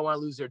rest don't want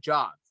to lose their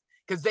jobs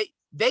because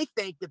they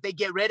think that they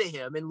get rid of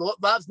him, and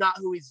Love's not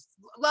who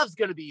Love's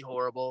going to be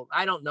horrible.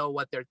 I don't know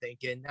what they're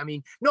thinking. I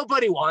mean,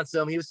 nobody wants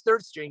him. He was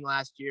third string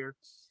last year,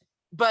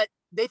 but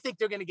they think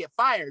they're going to get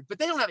fired, but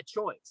they don't have a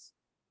choice.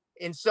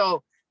 And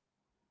so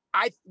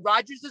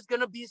Rodgers is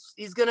going to be,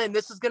 and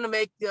this is going to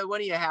make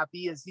one of you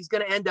happy, is he's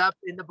going to end up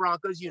in the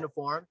Broncos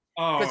uniform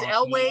because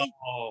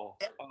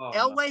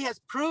Elway has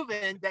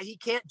proven that he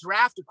can't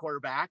draft a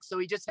quarterback. So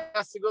he just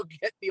has to go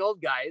get the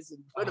old guys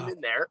and put them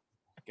in there.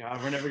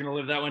 God, we're never going to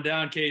live that one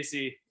down,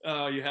 Casey.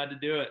 Oh, you had to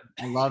do it.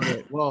 I love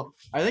it. Well,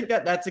 I think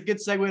that's a good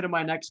segue to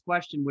my next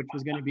question, which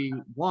was going to be,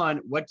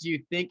 one, what do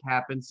you think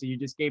happens? So you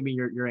just gave me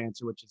your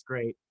answer, which is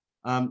great.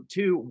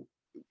 Two,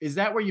 is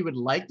that where you would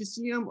like to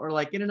see him, or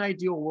like in an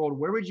ideal world,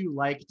 where would you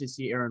like to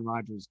see Aaron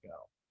Rodgers go?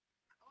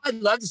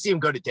 I'd love to see him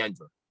go to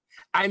Denver.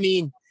 I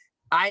mean,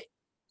 I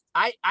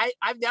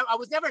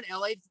was never an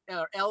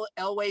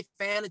Elway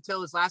fan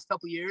until his last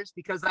couple of years,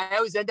 because I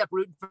always end up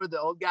rooting for the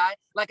old guy.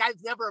 Like, I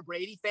was never a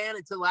Brady fan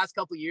until the last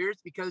couple of years,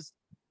 because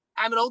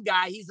I'm an old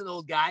guy. He's an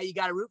old guy. You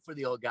got to root for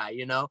the old guy,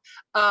 you know?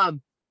 I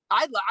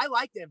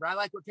like Denver. I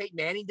like what Peyton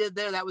Manning did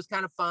there. That was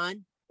kind of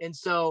fun. And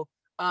so,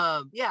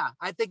 yeah,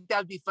 I think that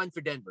would be fun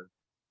for Denver.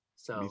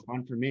 So it'd be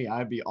fun for me.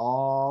 I'd be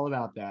all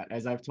about that,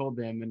 as I've told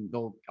them, and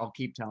I'll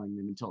keep telling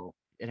them until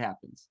it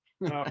happens.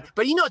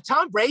 But you know,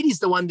 Tom Brady's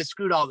the one that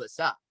screwed all this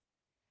up,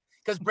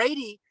 because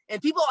Brady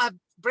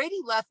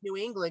left New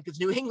England because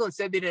New England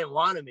said they didn't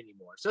want him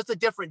anymore. So it's a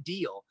different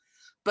deal.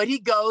 But he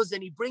goes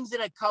and he brings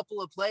in a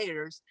couple of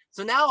players.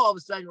 So now all of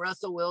a sudden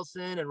Russell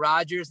Wilson and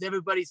Rodgers and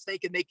everybody's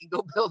thinking they can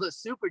go build a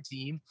super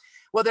team.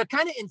 Well, they're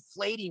kind of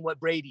inflating what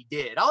Brady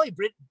did.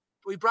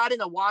 We brought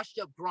in a washed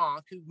up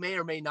Gronk who may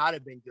or may not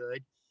have been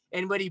good.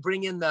 And when he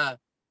bring in the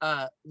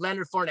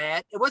Leonard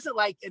Fournette, it wasn't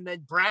like, and then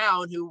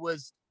Brown, who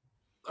was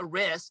a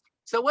risk.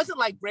 So it wasn't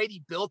like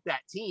Brady built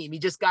that team. He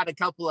just got a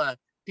couple of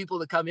people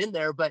to come in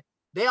there, but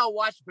they all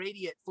watched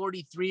Brady at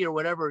 43 or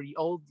whatever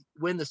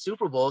win the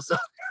Super Bowl. So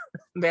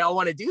they all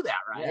want to do that,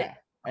 right?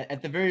 Yeah.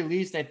 At the very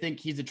least, I think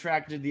he's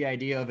attracted to the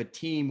idea of a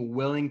team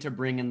willing to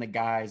bring in the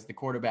guys the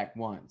quarterback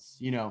wants.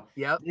 You know,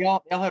 yep. They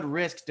all had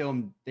risk to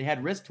him. They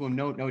had risk to him,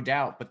 no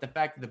doubt. But the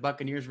fact that the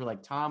Buccaneers were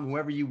like, Tom,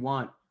 whoever you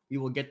want, we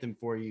will get them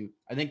for you.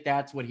 I think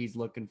that's what he's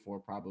looking for,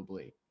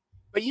 probably.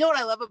 But you know what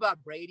I love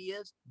about Brady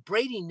is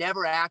Brady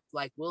never acted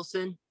like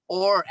Wilson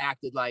or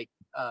acted like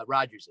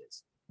Rodgers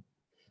is.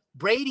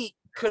 Brady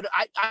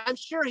I'm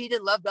sure he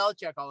didn't love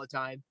Belichick all the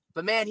time,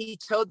 but man, he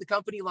towed the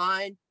company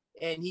line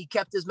and he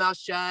kept his mouth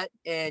shut,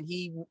 and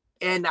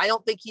I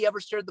don't think he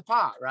ever stirred the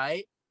pot,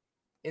 right?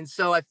 And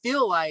so I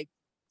feel like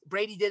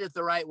Brady did it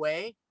the right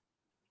way,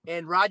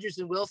 and Rodgers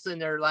and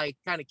Wilson are like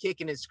kind of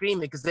kicking and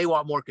screaming because they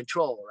want more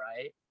control,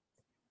 right?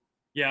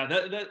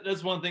 Yeah,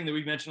 that's one thing that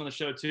we mentioned on the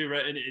show too,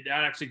 right? And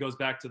that actually goes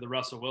back to the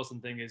Russell Wilson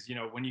thing. Is, you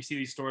know, when you see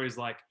these stories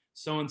like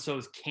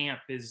so-and-so's camp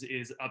is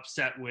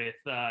upset with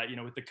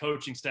with the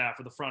coaching staff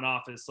or the front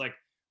office, like,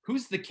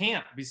 who's the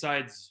camp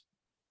besides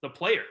the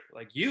player?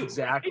 Like you.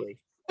 Exactly.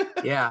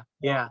 Right? Yeah.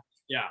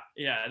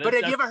 But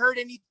have you ever heard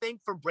anything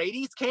from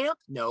Brady's camp?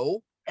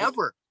 No,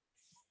 ever.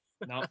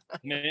 No,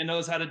 man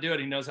knows how to do it.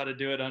 He knows how to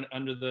do it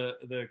under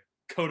the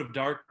coat of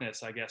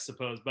darkness, I guess,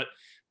 suppose. But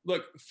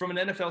look, from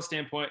an NFL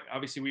standpoint,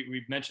 obviously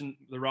we've mentioned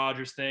the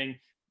Rodgers thing.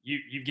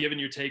 You've given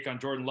your take on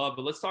Jordan Love,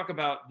 but let's talk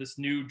about this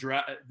new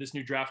draft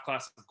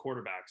class of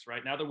quarterbacks,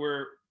 right? Now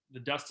that the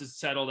dust is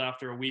settled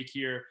after a week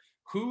here,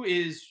 who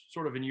is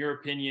sort of, in your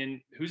opinion,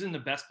 who's in the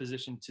best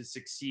position to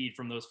succeed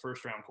from those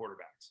first round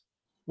quarterbacks?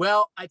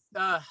 Well,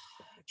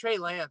 Trey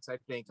Lance, I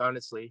think,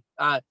 honestly.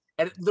 And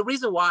the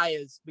reason why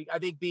is I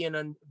think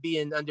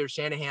being under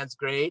Shanahan's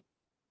great.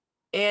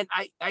 And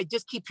I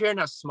just keep hearing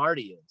how smart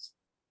he is.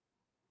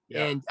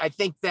 Yeah. And I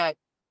think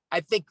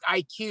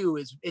IQ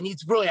is, and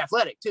he's really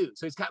athletic too.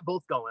 So he's got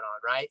both going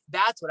on, right?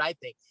 That's what I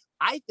think.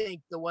 I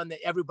think the one that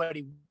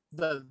everybody,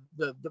 the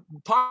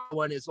part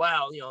one is,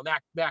 well,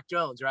 Mac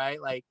Jones, right?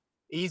 Like,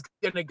 he's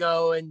going to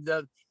go and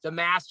the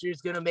master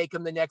is going to make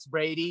him the next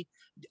Brady.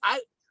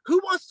 Who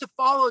wants to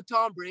follow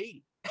Tom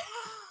Brady?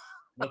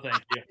 No,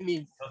 thank you. I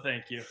mean, no,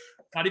 thank you.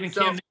 Not even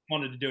Cam Newton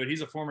wanted to do it.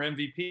 He's a former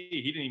MVP.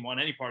 He didn't even want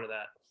any part of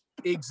that.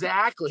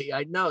 Exactly.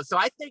 I know. So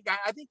I think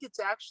it's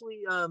actually,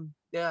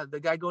 the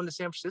guy going to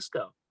San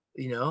Francisco,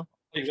 Tell you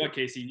what,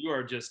 Casey, you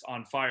are just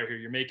on fire here.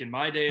 You're making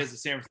my day as a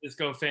San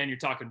Francisco fan. You're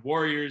talking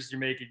Warriors. You're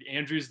making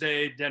Andrew's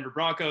day, Denver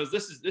Broncos.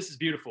 This is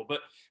beautiful.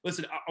 But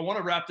listen, I want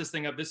to wrap this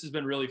thing up. This has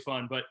been really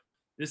fun, but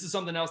this is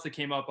something else that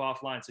came up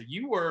offline. So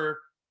you were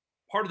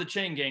part of the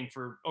chain gang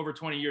for over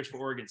 20 years for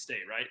Oregon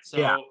State, right? So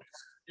yeah.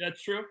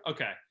 That's true?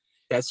 Okay.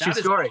 That's true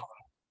story. Awesome.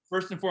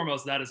 First and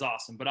foremost, that is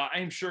awesome. But I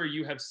am sure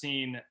you have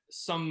seen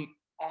some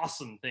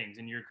awesome things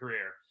in your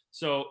career.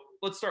 So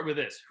let's start with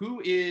this.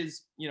 Who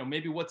is,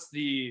 maybe what's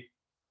the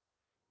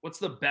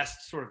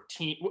best sort of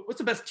team? What's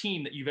the best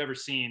team that you've ever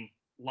seen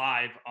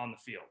live on the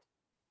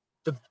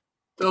field?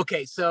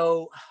 Okay,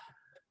 so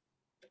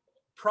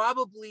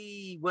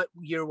probably, what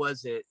year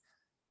was it?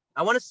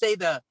 I want to say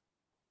the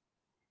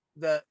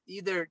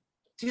either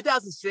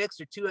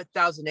 2006 or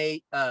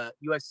 2008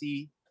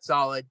 USC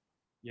solid.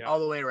 Yeah.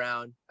 All the way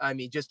around. I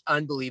mean, just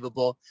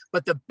unbelievable.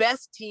 But the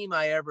best team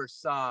I ever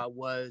saw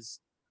was,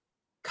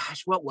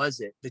 what was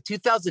it? The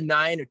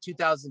 2009 or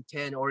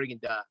 2010 Oregon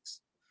Ducks.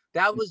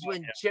 That was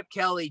when Chip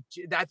Kelly,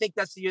 I think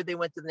that's the year they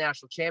went to the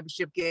national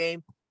championship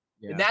game.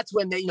 And that's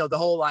when they, the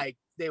whole, like,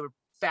 they were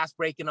fast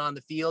breaking on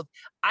the field.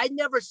 I'd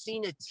never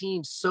seen a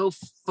team so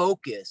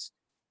focused.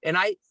 And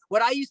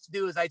what I used to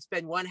do is I'd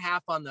spend one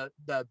half on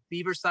the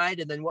Beaver side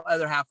and then one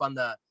other half on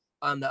the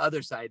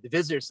other side, the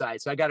visitor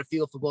side. So I got a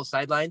feel for both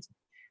sidelines.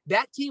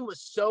 That team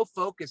was so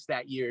focused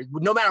that year,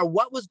 no matter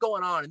what was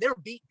going on, and they were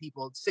beating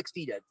people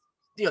 60 to,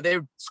 they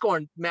were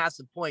scoring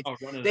massive points.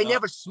 They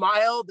never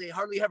smiled. They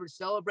hardly ever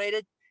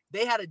celebrated.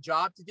 They had a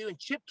job to do. And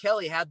Chip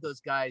Kelly had those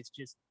guys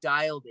just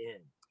dialed in.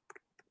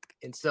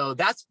 And so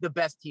that's the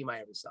best team I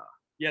ever saw.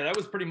 Yeah, that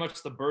was pretty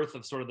much the birth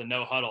of sort of the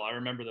no huddle. I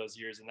remember those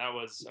years, and that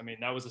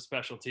was a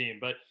special team.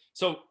 But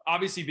so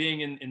obviously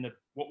being in the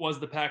what was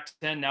the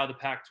Pac-10, now the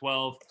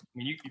Pac-12. I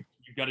mean, you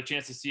got a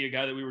chance to see a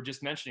guy that we were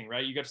just mentioning,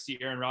 right? You got to see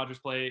Aaron Rodgers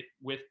play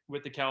with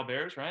the Cal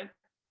Bears, right?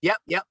 Yep.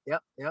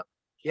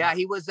 Yeah,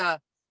 he was.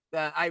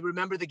 I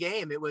remember the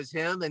game. It was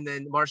him, and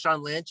then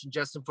Marshawn Lynch and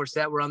Justin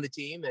Forsett were on the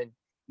team, and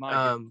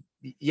but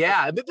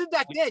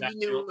back then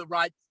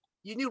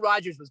you knew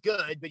Rodgers was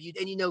good, but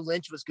you know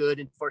Lynch was good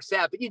and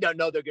Forsett, but you don't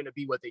know they're going to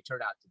be what they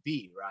turn out to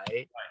be,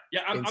 right?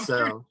 Yeah, I'm curious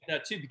about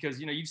that too,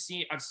 because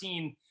I've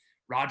seen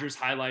Rodgers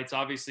highlights.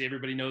 Obviously,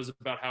 everybody knows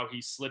about how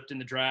he slipped in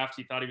the draft.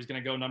 He thought he was going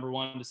to go number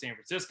 1 to San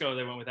Francisco.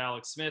 They went with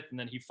Alex Smith, and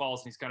then he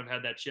falls, and he's kind of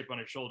had that chip on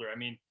his shoulder. I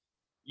mean,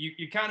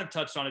 you kind of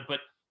touched on it,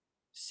 but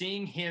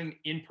seeing him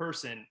in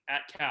person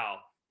at Cal,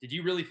 did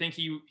you really think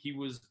he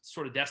was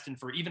sort of destined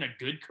for even a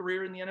good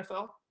career in the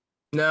NFL?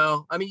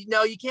 No, I mean,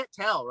 no, you can't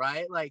tell,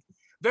 right? Like,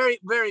 very,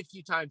 very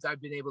few times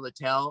I've been able to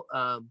tell.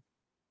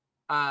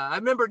 I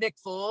remember Nick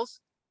Foles.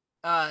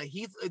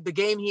 The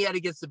game he had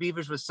against the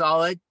Beavers was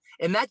solid,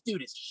 and that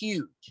dude is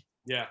huge.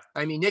 Yeah.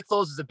 I mean, Nick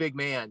Foles is a big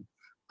man.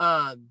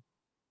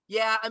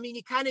 Yeah, I mean,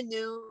 you kind of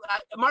knew.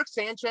 Mark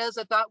Sanchez,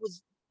 I thought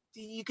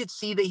you could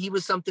see that he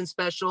was something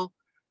special.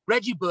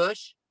 Reggie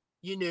Bush,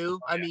 you knew.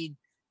 I mean,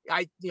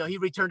 he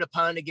returned a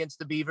punt against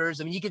the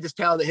Beavers. I mean, you could just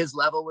tell that his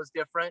level was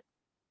different,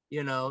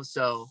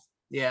 so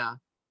yeah.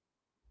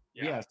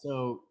 Yeah.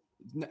 So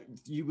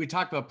we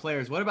talked about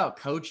players. What about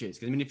coaches?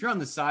 Because I mean, if you're on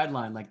the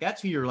sideline, like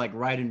that's who you're like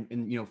right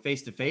in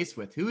face to face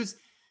with. Who's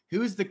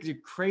the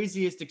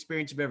craziest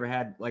experience you've ever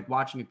had, like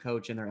watching a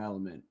coach in their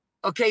element?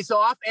 Okay, so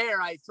off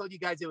air, I told you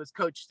guys it was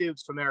Coach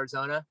Stoops from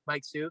Arizona,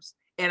 Mike Stoops,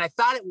 and I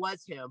thought it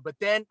was him. But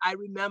then I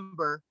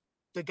remember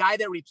the guy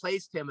that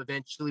replaced him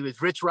eventually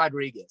was Rich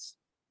Rodriguez.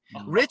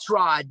 Rich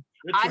Rod.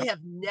 I have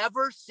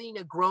never seen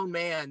a grown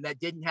man that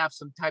didn't have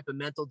some type of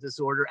mental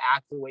disorder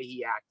act the way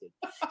he acted.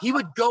 He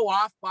would go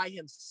off by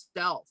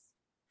himself,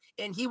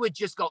 and he would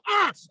just go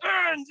and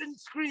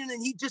scream,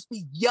 and he'd just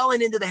be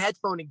yelling into the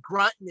headphone and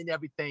grunting and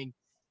everything.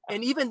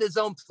 And even his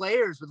own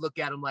players would look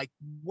at him like,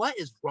 "What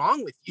is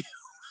wrong with you?"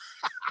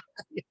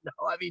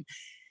 I mean,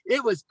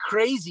 it was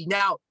crazy.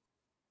 Now,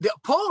 the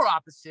polar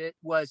opposite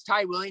was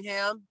Ty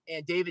Willingham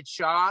and David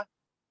Shaw.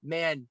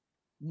 Man,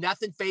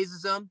 nothing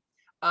phases them.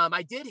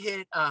 I did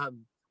hit,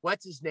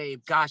 what's his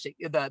name? Gosh,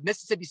 the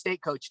Mississippi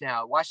State coach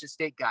now, Washington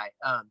State guy,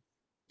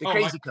 the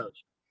crazy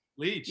coach.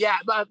 Leach. Yeah,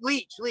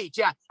 Leach.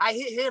 Yeah, I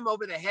hit him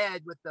over the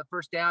head with the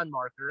first down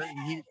marker, and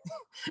he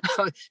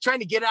I was trying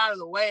to get out of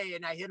the way,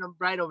 and I hit him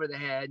right over the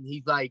head, and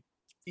he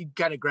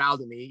kind of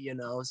growled at me,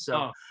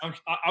 So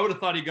I would have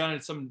thought he'd gone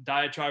into some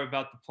diatribe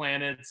about the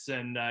planets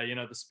and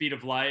the speed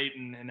of light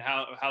and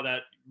how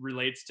that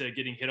relates to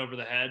getting hit over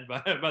the head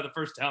by the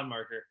first down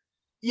marker.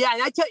 Yeah,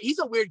 and I tell you, he's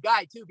a weird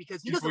guy too,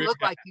 because he doesn't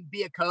look like he'd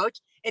be a coach,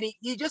 and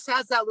he just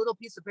has that little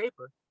piece of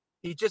paper.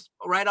 He just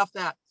right off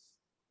that,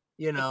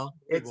 and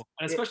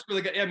especially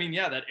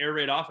that air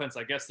raid offense.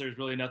 I guess there's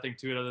really nothing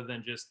to it other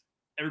than just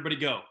everybody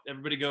go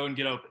and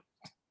get open.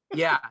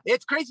 Yeah,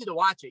 it's crazy to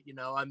watch it.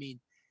 I mean,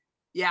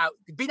 yeah,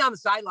 being on the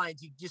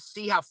sidelines, you just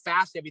see how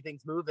fast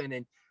everything's moving,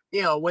 and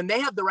when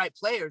they have the right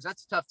players,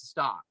 that's tough to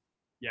stop.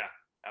 Yeah,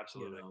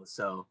 absolutely.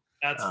 So.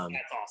 That's awesome,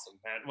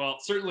 man. Well,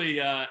 certainly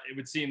it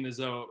would seem as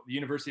though the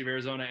University of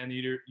Arizona and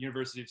the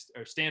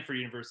Stanford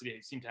University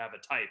seem to have a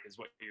type, is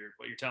what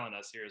you're telling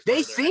us here.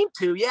 They seem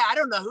to, yeah. I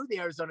don't know who the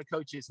Arizona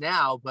coach is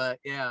now, but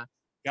yeah.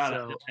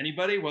 Got it.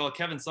 Anybody? Well,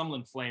 Kevin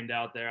Sumlin flamed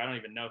out there. I don't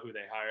even know who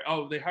they hired.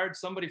 Oh, they hired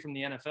somebody from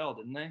the NFL,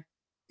 didn't they?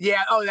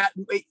 Yeah. Oh,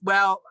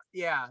 well,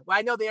 yeah. Well,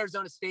 I know the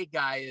Arizona State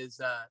guy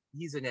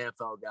he's an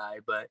NFL guy,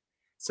 but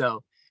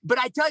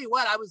I tell you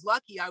what, I was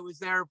lucky. I was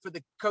there for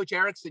the Coach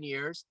Erickson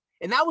years.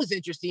 And that was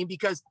interesting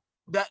because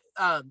the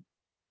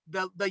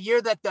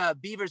year that the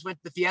Beavers went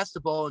to the Fiesta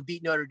Bowl and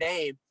beat Notre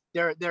Dame,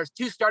 there's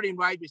 2 starting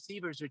wide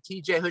receivers were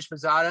TJ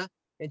Hushmanzada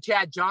and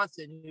Chad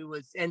Johnson, who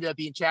ended up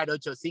being Chad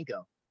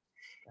Ochocinco.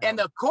 And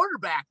the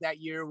quarterback that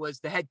year was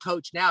the head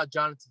coach now,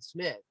 Jonathan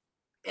Smith.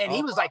 And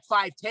he was like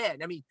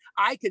 5'10". I mean,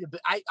 I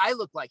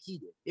looked like he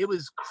did. It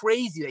was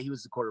crazy that he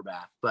was the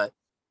quarterback, but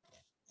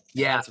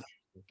yeah.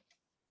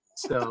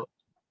 So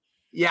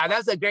yeah,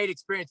 that's a great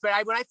experience.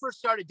 But when I first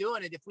started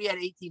doing it, if we had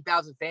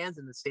 18,000 fans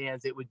in the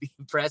stands, it would be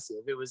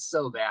impressive. It was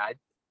so bad.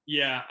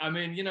 Yeah, I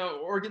mean,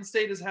 Oregon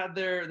State has had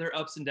their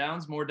ups and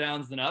downs, more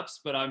downs than ups.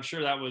 But I'm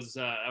sure that's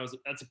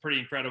a pretty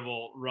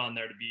incredible run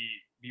there to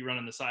be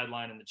running the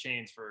sideline and the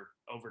chains for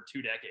over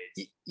 2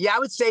 decades. Yeah, I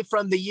would say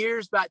from the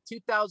years about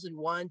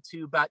 2001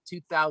 to about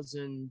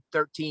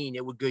 2013,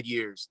 it were good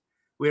years.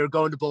 We were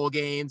going to bowl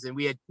games, and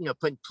we had,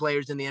 putting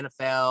players in the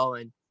NFL,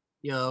 and,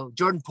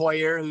 Jordan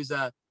Poyer, who's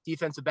a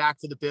defensive back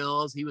for the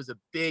Bills. He was a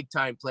big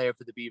time player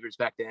for the Beavers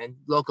back then,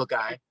 local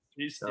guy.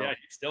 He's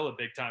still a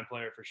big time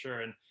player for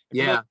sure. And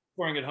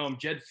scoring at home,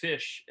 Jed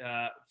Fish,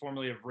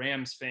 formerly of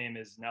Rams fame,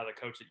 is now the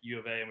coach at U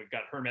of A, and we've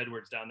got Herm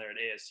Edwards down there at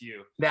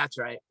ASU. That's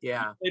right.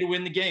 Yeah. Play to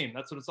win the game.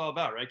 That's what it's all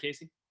about, right,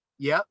 Casey?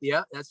 Yeah,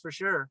 that's for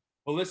sure.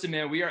 Well, listen,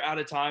 man, we are out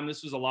of time.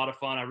 This was a lot of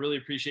fun. I really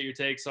appreciate your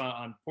takes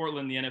on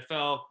Portland, the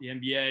NFL, the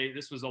NBA.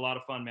 This was a lot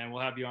of fun, man.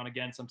 We'll have you on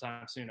again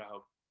sometime soon, I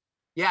hope.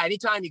 Yeah,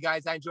 anytime, you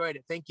guys. I enjoyed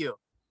it. Thank you.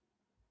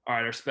 All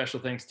right, our special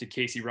thanks to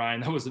Casey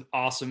Ryan. That was an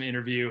awesome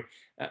interview.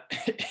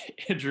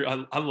 Andrew,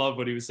 I love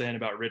what he was saying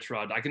about Rich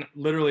Rod. I can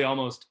literally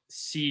almost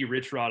see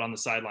Rich Rod on the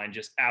sideline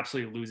just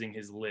absolutely losing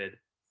his lid.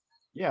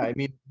 Yeah, I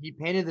mean, he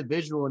painted the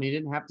visual and he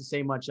didn't have to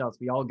say much else.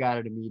 We all got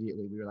it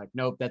immediately. We were like,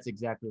 nope, that's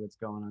exactly what's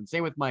going on.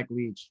 Same with Mike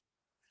Leach.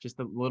 Just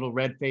a little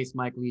red-faced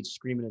Mike Leach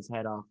screaming his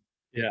head off.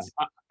 Yeah,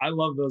 I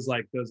love those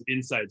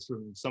insights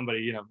from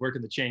somebody,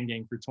 working the chain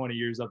gang for 20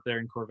 years up there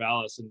in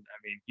Corvallis. And I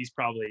mean,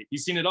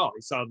 he's seen it all.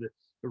 He saw the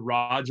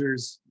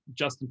Rodgers,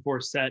 Justin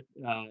Forsett,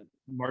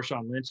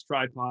 Marshawn Lynch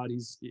tripod.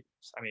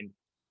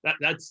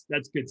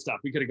 That's good stuff.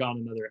 We could have gone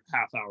another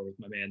half hour with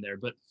my man there,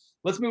 but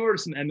let's move over to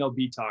some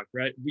MLB talk,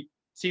 right?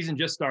 Season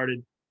just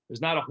started. There's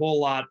not a whole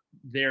lot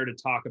there to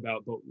talk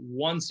about, but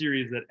one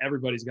series that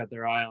everybody's got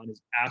their eye on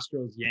is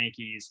Astros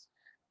Yankees.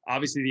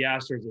 Obviously, the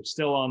Astros are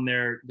still on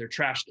their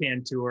trash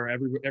can tour.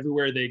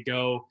 Everywhere they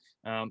go,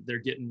 they're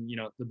getting,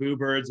 the boo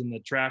birds and the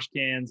trash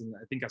cans. And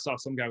I think I saw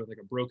some guy with like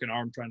a broken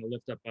arm trying to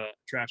lift up a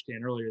trash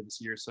can earlier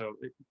this year. So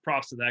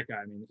props to that guy.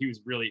 I mean, he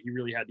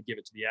really had to give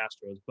it to the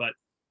Astros. But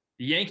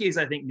the Yankees,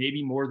 I think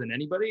maybe more than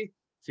anybody,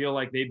 feel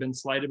like they've been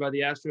slighted by the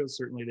Astros.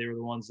 Certainly, they were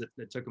the ones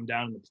that took them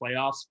down in the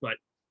playoffs. But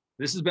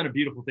this has been a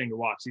beautiful thing to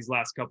watch these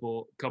last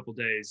couple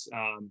days.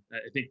 I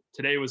think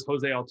today was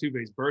Jose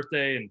Altuve's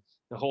birthday, and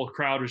the whole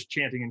crowd was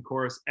chanting in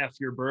chorus, "F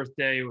your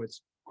birthday," which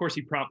of course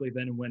he promptly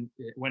then went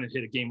and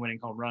hit a game-winning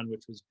home run,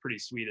 which was pretty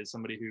sweet as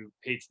somebody who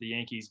hates the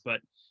Yankees. But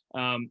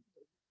from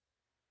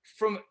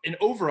an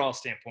overall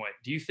standpoint,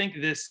 do you think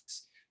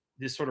this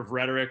sort of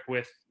rhetoric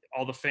with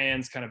all the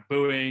fans kind of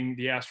booing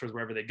the Astros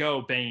wherever they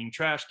go, banging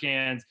trash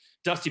cans?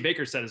 Dusty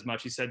Baker said as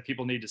much. He said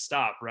people need to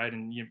stop, right?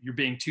 And you're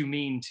being too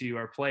mean to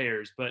our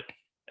players. But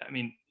I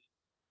mean,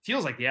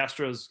 feels like the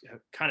Astros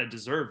kind of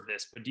deserve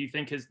this. But do you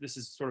think this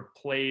is sort of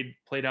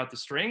played out the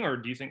string, or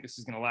do you think this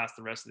is going to last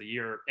the rest of the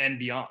year and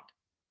beyond?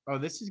 Oh,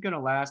 this is going to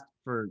last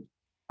for,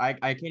 I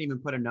can't even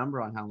put a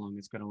number on how long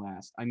it's going to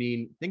last. I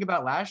mean, think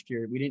about last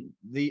year.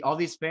 All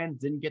these fans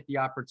didn't get the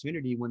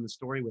opportunity when the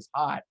story was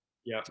hot.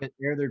 Yeah, to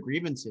air their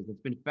grievances.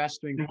 It's been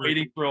festering.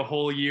 Waiting for a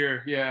whole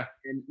year. Yeah.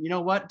 And you know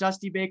what,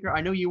 Dusty Baker,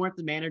 I know you weren't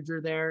the manager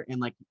there,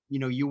 and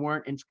you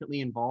weren't intricately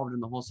involved in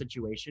the whole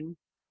situation,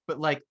 but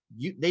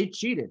they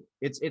cheated.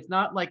 It's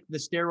not like the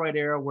steroid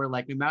era where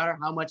no matter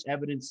how much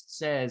evidence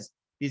says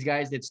these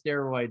guys did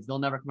steroids, they'll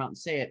never come out and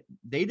say it.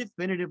 They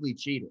definitively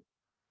cheated.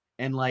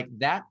 And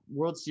that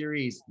World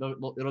Series,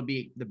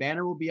 the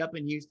banner will be up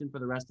in Houston for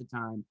the rest of the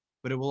time,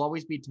 but it will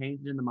always be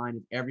tainted in the mind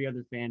of every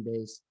other fan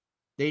base.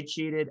 They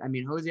cheated. I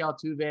mean, Jose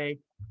Altuve,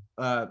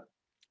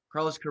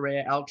 Carlos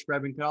Correa, Alex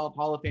Bregman could all have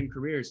Hall of Fame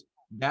careers.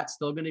 That's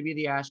still going to be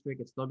the asterisk.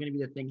 It's still going to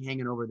be the thing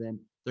hanging over them.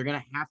 They're going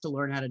to have to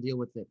learn how to deal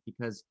with it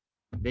because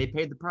they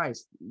paid the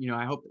price.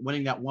 I hope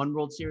winning that one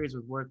World Series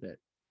was worth it.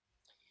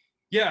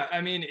 Yeah,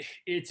 I mean,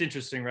 it's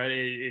interesting, right?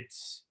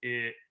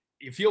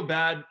 You feel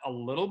bad a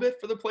little bit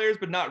for the players,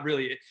 but not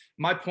really.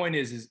 My point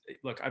is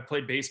look, I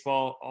played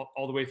baseball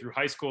all the way through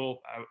high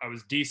school. I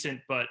was decent,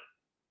 but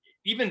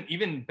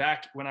even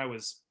back when I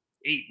was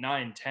 8,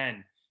 9,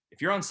 10,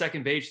 if you're on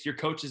second base, your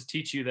coaches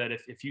teach you that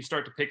if you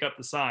start to pick up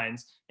the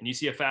signs and you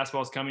see a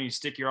fastball is coming, you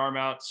stick your arm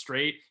out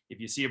straight. If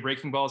you see a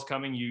breaking ball is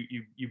coming,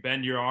 you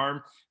bend your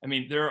arm. I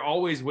mean, there are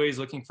always ways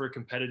looking for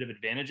competitive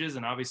advantages,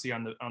 and obviously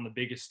on the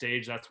biggest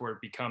stage, that's where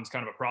it becomes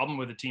kind of a problem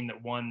with a team that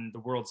won the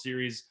World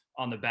Series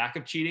on the back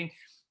of cheating.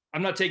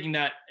 I'm not taking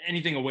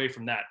anything away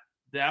from that.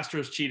 The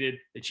Astros cheated.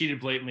 They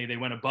cheated blatantly. They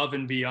went above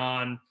and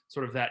beyond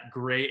sort of that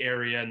gray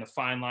area and the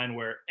fine line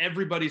where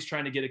everybody's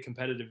trying to get a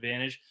competitive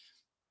advantage.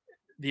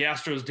 The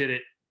Astros did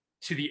it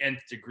to the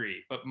nth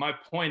degree. But my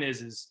point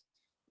is,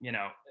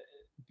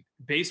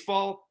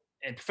 baseball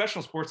and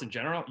professional sports in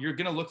general, you're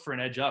going to look for an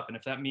edge up. And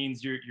if that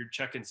means you're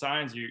checking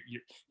signs,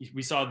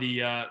 we saw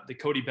the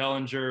Cody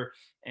Bellinger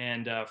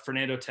and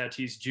Fernando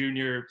Tatis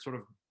Jr. sort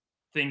of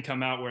thing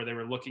come out where they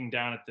were looking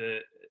down at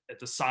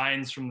the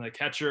signs from the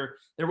catcher.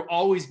 There will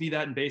always be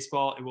that in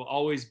baseball. It will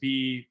always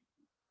be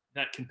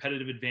that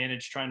competitive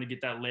advantage trying to get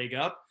that leg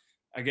up.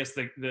 I guess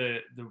the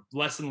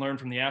lesson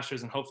learned from the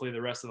Astros and hopefully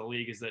the rest of the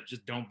league is that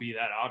just don't be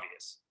that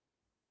obvious.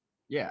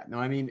 Yeah, no,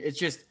 I mean, it's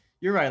just,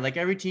 you're right.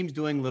 Every team's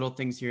doing little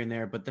things here and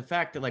there, but the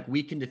fact that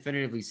we can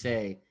definitively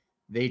say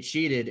they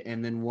cheated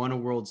and then won a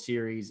World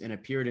Series and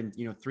appeared in,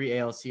 3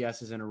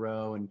 ALCSs in a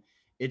row. And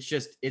it's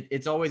just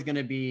it's always going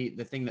to be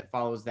the thing that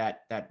follows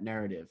that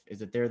narrative is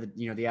that they're the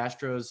the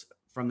Astros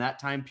from that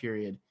time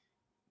period,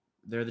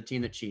 they're the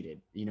team that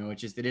cheated.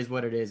 It is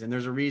what it is, and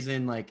there's a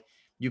reason. Like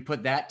you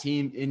put that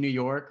team in New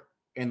York,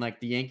 and like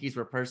the Yankees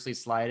were personally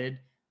slighted.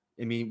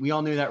 I mean, we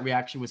all knew that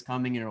reaction was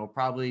coming, and it'll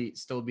probably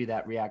still be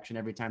that reaction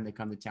every time they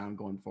come to town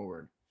going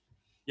forward.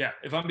 Yeah,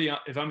 if I'm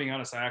being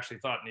honest, I actually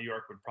thought New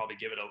York would probably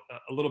give it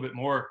a little bit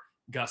more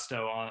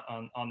gusto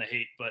on the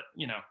hate, but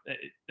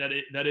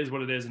that is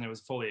what it is, and it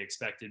was fully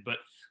expected. But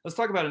let's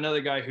talk about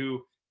another guy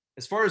who,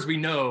 as far as we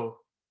know,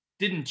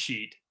 didn't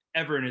cheat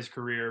ever in his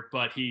career,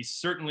 but he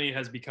certainly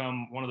has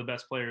become one of the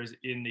best players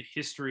in the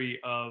history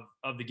of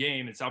the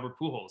game. It's Albert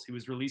Pujols. He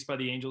was released by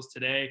the Angels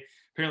today.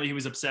 Apparently he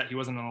was upset he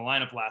wasn't on the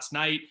lineup last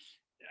night.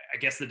 I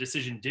guess the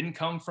decision didn't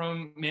come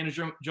from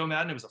manager Joe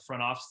Madden. It was a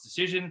front office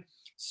decision.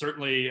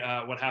 Certainly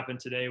what happened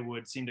today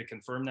would seem to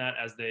confirm that,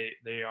 as they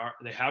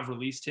have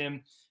released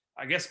him.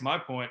 I guess my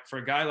point for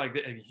a guy like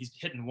that, he's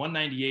hitting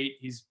 198.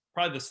 He's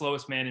probably the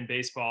slowest man in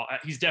baseball.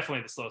 He's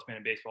definitely the slowest man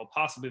in baseball,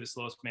 possibly the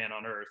slowest man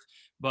on earth.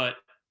 But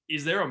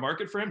is there a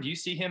market for him? Do you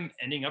see him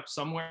ending up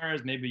somewhere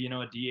as maybe,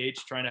 a DH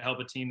trying to help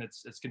a team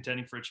that's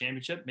contending for a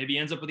championship? Maybe he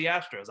ends up with the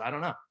Astros. I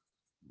don't know.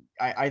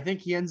 I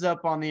think he ends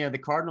up on the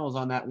Cardinals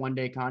on that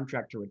 1-day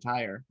contract to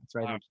retire. That's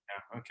right.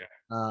 Oh, okay.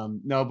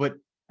 No, but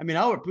I mean,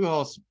 Albert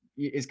Pujols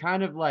is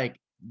kind of like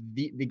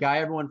the guy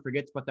everyone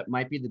forgets, but that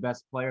might be the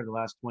best player of the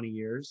last 20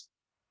 years.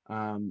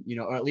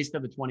 Or at least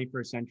of the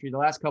 21st century. The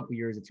last couple of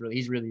years,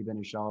 he's really been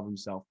a shell of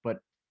himself. But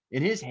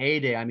in his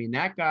heyday, I mean,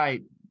 that guy,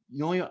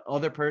 the only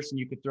other person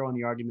you could throw in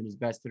the argument as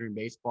best hitter in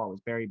baseball was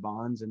Barry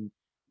Bonds, and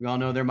we all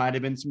know there might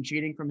have been some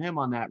cheating from him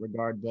on that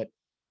regard, but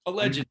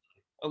allegedly.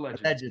 No,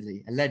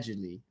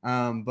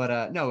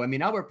 I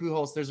mean, Albert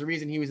Pujols, there's a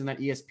reason he was in that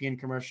ESPN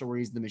commercial where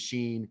he's the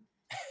machine.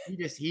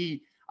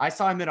 I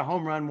saw him hit a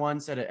home run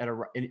once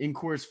in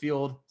Coors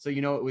Field. So,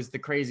 it was the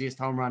craziest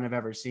home run I've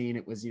ever seen.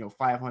 It was,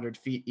 500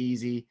 feet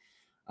easy.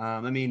 I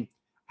mean,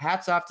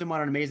 hats off to him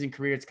on an amazing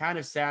career. It's kind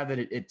of sad that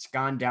it's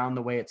gone down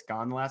the way it's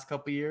gone the last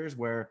couple of years,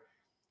 where,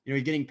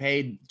 he's getting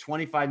paid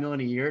 $25 million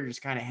a year to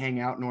just kind of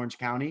hang out in Orange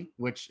County,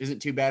 which isn't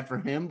too bad for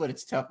him, but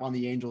it's tough on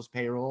the Angels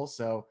payroll.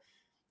 So,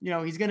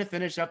 he's going to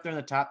finish up there in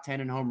the top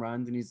 10 in home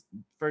runs, and he's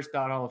first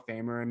ballot Hall of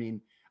Famer. I mean,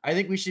 I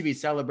think we should be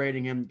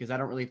celebrating him because I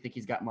don't really think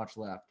he's got much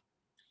left.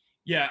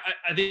 Yeah,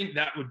 I think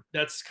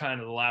that's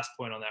kind of the last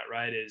point on that,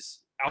 right? Is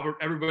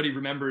everybody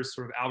remembers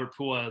sort of Albert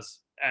Pujols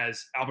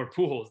as Albert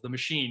Pujols, the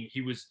machine.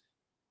 He was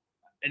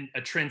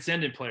a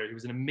transcendent player. He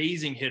was an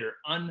amazing hitter,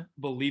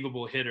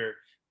 unbelievable hitter.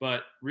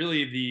 But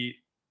really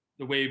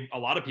the way a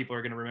lot of people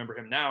are going to remember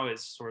him now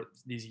is sort of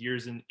these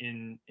years in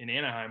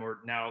Anaheim, or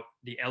now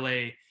the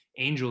LA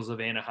Angels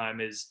of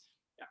Anaheim.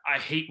 I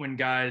hate when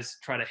guys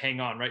try to hang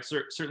on, right?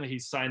 Certainly he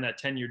signed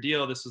that 10-year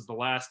deal. This was the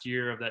last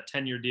year of that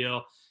 10-year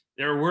deal.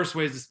 There are worse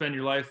ways to spend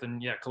your life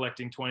than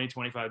collecting 20,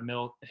 25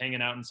 mil,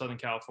 hanging out in Southern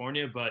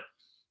California. But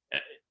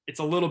it's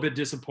a little bit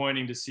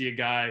disappointing to see a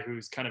guy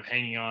who's kind of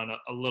hanging on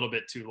a little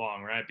bit too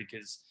long, right?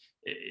 Because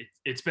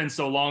it's been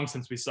so long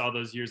since we saw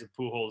those years of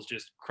Pujols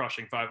just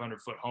crushing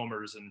 500-foot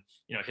homers and,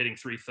 hitting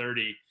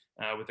 330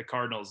 with the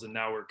Cardinals. And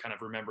now we're kind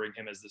of remembering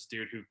him as this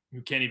dude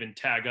who can't even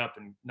tag up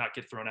and not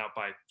get thrown out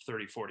by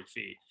 30, 40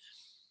 feet.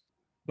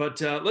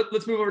 But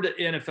let's move over to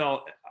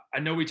NFL. I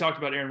know we talked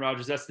about Aaron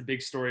Rodgers. That's the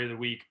big story of the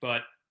week.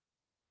 But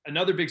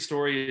another big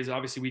story is,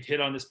 obviously we've hit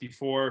on this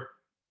before,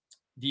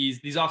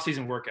 these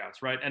off-season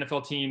workouts, right?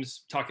 NFL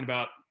teams talking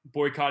about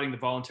boycotting the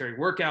voluntary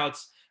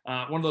workouts.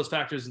 One of those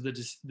factors of the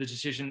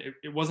decision,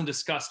 it wasn't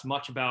discussed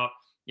much about,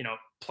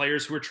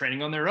 players who are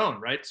training on their own,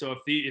 right? So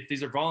if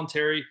these are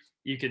voluntary,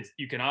 you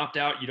can opt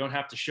out. You don't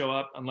have to show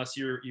up unless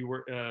you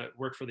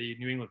work for the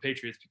New England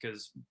Patriots,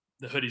 because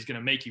the hoodie's going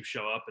to make you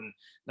show up, and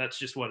that's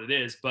just what it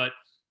is. But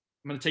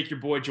I'm going to take your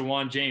boy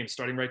Jawan James,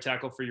 starting right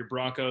tackle for your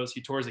Broncos.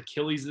 He tore his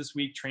Achilles this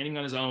week, training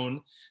on his own.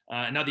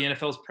 And now the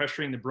NFL is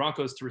pressuring the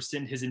Broncos to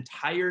rescind his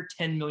entire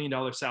 $10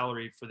 million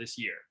salary for this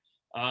year.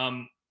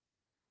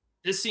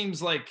 This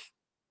seems like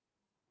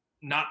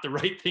not the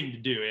right thing to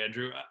do,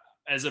 Andrew.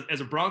 As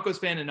a Broncos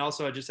fan, and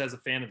also just as a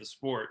fan of the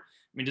sport,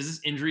 I mean, does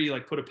this injury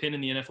put a pin in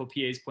the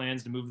NFLPA's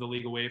plans to move the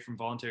league away from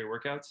voluntary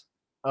workouts?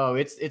 Oh,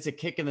 it's a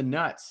kick in the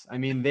nuts. I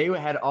mean, they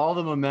had all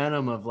the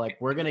momentum of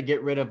we're going to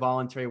get rid of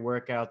voluntary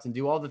workouts and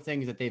do all the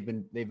things that they've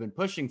been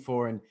pushing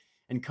for. And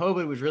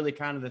COVID was really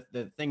kind of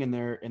the thing in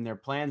their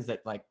plans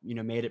that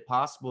made it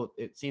possible.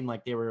 It seemed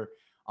like they were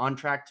on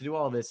track to do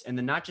all this. And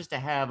then not just to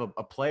have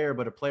a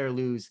player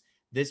lose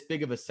this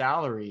big of a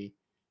salary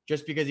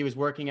just because he was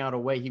working out a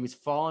way. He was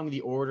following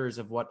the orders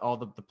of what all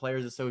the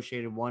players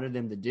associated wanted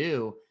him to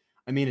do.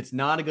 I mean, it's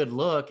not a good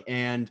look.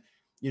 And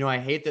I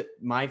hate that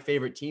my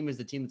favorite team is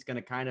the team that's going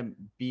to kind of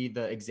be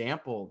the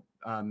example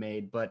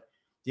made, but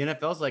the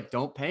NFL's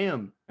don't pay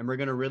him. And we're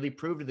going to really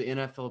prove to the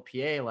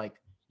NFLPA,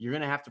 you're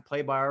going to have to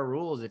play by our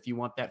rules if you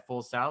want that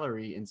full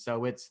salary. And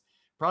so it's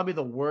probably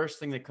the worst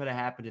thing that could have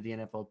happened to the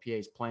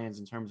NFLPA's plans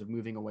in terms of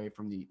moving away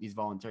from these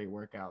voluntary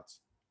workouts.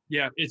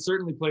 Yeah, it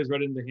certainly plays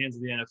right into the hands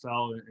of the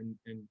NFL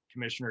and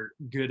Commissioner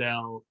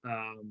Goodell.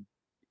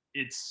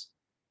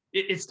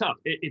 it's tough.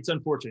 It's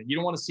unfortunate. You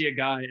don't want to see a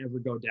guy ever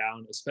go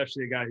down,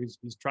 especially a guy who's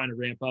trying to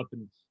ramp up.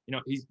 And,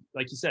 he's,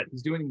 like you said,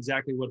 he's doing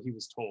exactly what he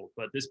was told,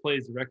 but this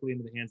plays directly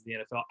into the hands of the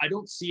NFL. I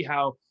don't see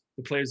how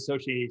the Players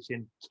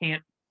Association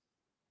can't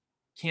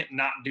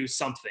not do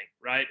something,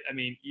 right? I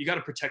mean, you got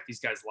to protect these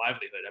guys'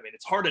 livelihood. I mean,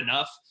 it's hard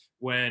enough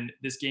when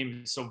this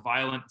game is so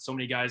violent, so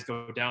many guys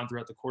go down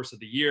throughout the course of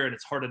the year, and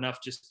it's hard enough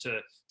just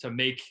to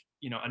make,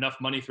 enough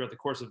money throughout the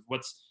course of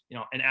what's,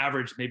 an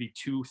average maybe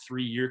 2-3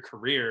 year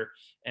career.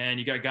 And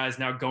you got guys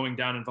now going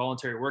down in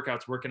voluntary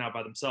workouts, working out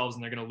by themselves,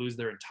 and they're going to lose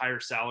their entire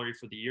salary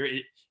for the year.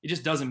 It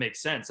just doesn't make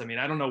sense. I mean,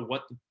 I don't know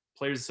what the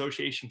Players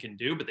Association can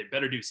do, but they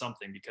better do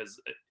something, because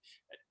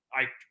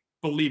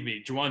believe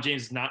me, Juwan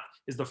James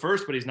is the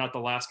first, but he's not the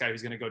last guy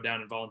who's going to go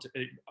down and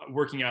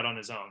working out on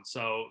his own.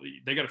 So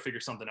they got to figure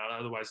something out.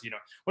 Otherwise,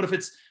 what if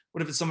it's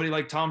somebody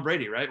like Tom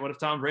Brady, right? What if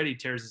Tom Brady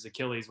tears his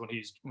Achilles when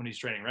he's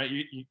training, right?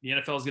 The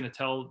NFL is going to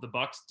tell the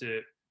Bucs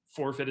to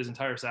forfeit his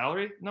entire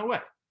salary? No way.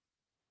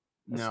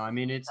 No, I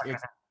mean, it's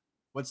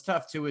what's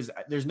tough too is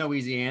there's no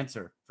easy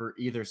answer for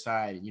either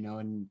side,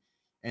 and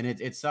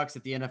it sucks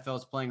that the NFL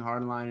is playing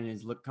hardline and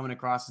is coming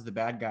across as the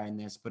bad guy in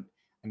this, but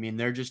I mean,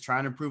 they're just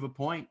trying to prove a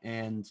point.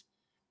 And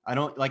I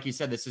don't, like you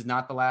said, this is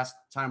not the last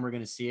time we're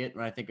going to see it,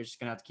 but I think it's just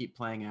going to have to keep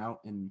playing out.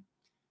 And,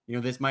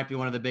 this might be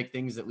one of the big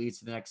things that leads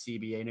to the next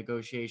CBA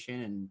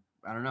negotiation. And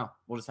I don't know.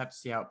 We'll just have to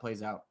see how it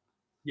plays out.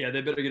 Yeah, they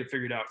better get it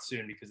figured out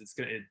soon, because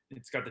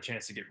it's got the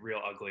chance to get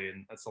real ugly.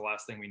 And that's the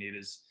last thing we need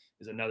is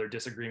another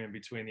disagreement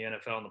between the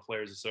NFL and the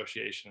Players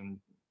Association.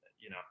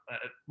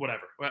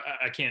 Whatever.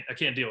 I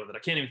can't deal with it. I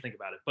can't even think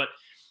about it. But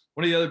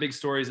one of the other big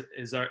stories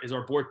is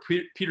our boy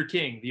Peter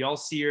King, the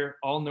all-seer,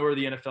 all-knower of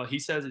the NFL. He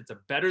says it's a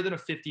better than a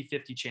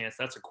 50-50 chance,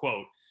 that's a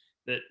quote,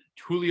 that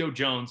Julio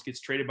Jones gets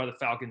traded by the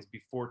Falcons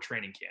before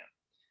training camp.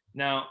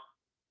 Now,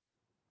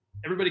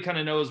 everybody kind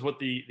of knows what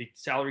the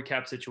salary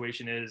cap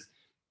situation is.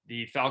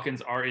 The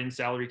Falcons are in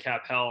salary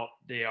cap hell.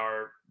 They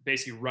are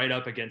basically right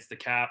up against the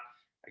cap.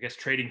 I guess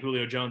trading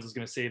Julio Jones is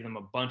going to save them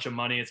a bunch of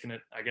money. It's going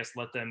to,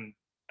 let them,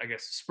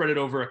 spread it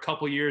over a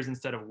couple years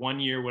instead of 1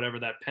 year, whatever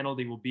that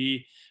penalty will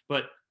be.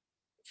 But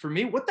for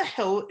me, what the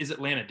hell is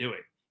Atlanta doing?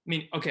 I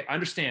mean, okay, I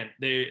understand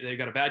they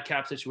got a bad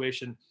cap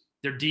situation.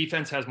 Their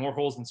defense has more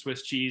holes than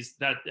Swiss cheese.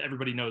 That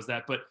everybody knows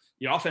that, but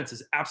the offense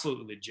is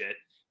absolutely legit.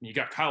 And you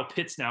got Kyle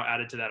Pitts now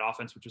added to that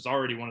offense, which was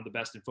already one of the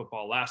best in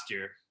football last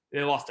year.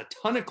 They lost a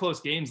ton of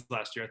close games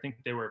last year. I think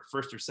they were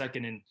first or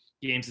second in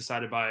games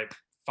decided by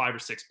 5 or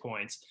 6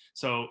 points.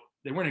 So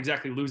they weren't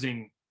exactly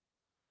losing.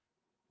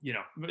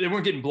 They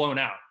weren't getting blown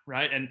out,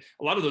 right? And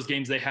a lot of those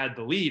games they had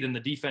the lead and the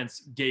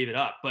defense gave it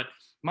up. But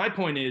my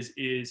point is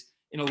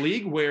in a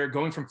league where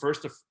going from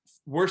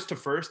worst to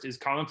first is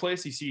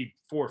commonplace, you see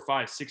 4,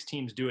 5, 6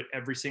 teams do it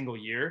every single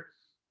year.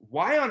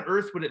 Why on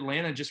earth would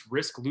Atlanta just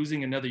risk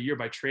losing another year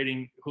by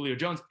trading Julio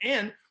Jones?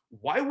 And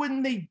why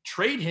wouldn't they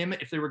trade him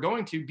if they were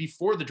going to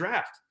before the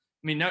draft?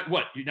 I mean, now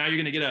you're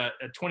going to get a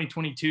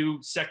 2022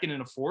 second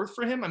and a fourth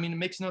for him? I mean, it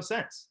makes no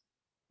sense.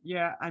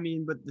 Yeah, I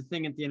mean, but the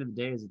thing at the end of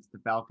the day is it's the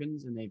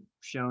Falcons, and they've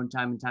shown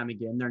time and time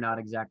again they're not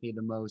exactly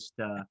the most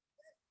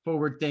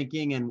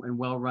forward-thinking and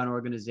well-run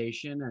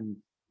organization. And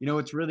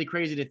it's really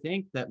crazy to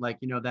think that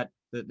that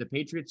the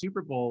Patriots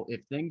Super Bowl,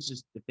 if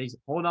they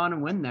hold on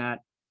and win that,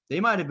 they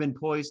might have been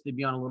poised to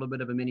be on a little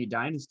bit of a mini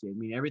dynasty. I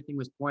mean, everything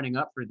was pointing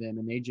up for them,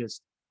 and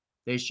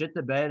they shit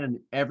the bed in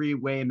every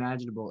way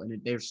imaginable,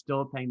 and they're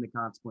still paying the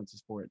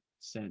consequences for it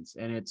since.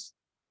 And it's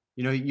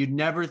you'd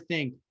never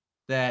think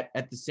that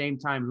at the same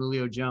time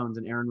Julio Jones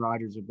and Aaron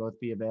Rodgers would both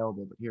be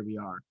available, but here we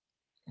are.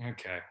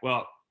 Okay.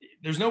 Well,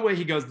 there's no way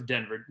he goes to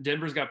Denver.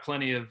 Denver's got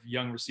plenty of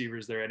young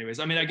receivers there anyways.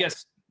 I mean, I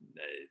guess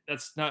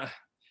that's not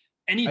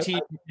any team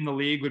in the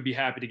league would be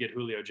happy to get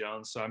Julio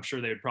Jones. So I'm sure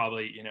they would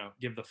probably,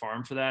 give the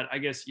farm for that. I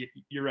guess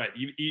you're right.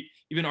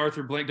 Even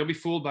Arthur Blank, don't be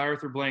fooled by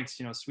Arthur Blank's,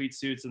 sweet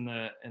suits and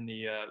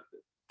the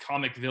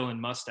comic villain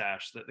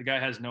mustache. The guy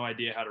has no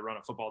idea how to run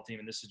a football team,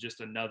 and this is just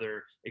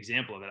another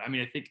example of it. I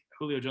mean, I think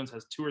Julio Jones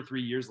has 2 or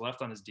 3 years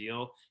left on his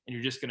deal, and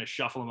you're just going to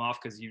shuffle him off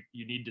because you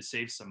need to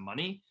save some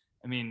money.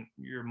 I mean,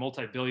 you're a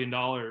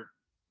multi-billion-dollar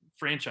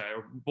franchise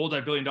or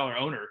multi-billion-dollar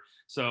owner,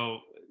 so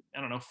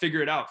I don't know.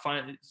 Figure it out.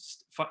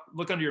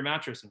 Look under your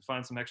mattress and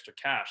find some extra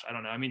cash. I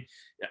don't know. I mean,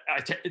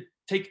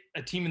 take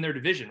a team in their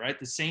division, right?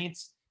 The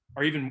Saints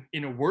are even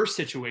in a worse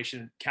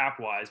situation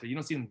cap-wise, but you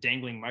don't see them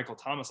dangling Michael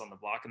Thomas on the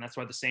block, and that's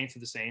why the Saints are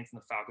the Saints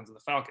and the Falcons are the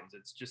Falcons.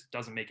 It just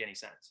doesn't make any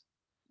sense.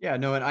 Yeah,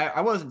 no, and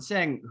I wasn't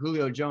saying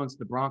Julio Jones to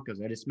the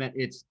Broncos. I just meant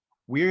it's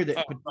weird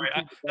that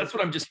that's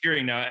what I'm just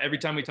hearing now. Every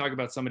time we talk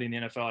about somebody in the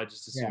NFL, I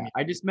just assume. Yeah,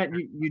 I just meant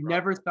you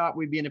never thought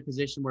we'd be in a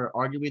position where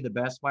arguably the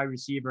best wide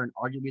receiver and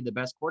arguably the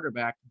best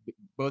quarterback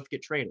both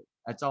get traded.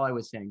 That's all I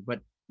was saying. But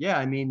yeah,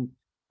 I mean,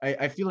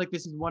 I feel like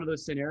this is one of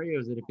those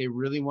scenarios that if they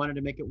really wanted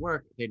to make it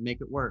work, they'd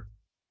make it work.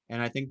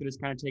 And I think they're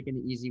just kind of taking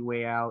the easy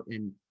way out.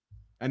 And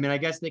I mean, I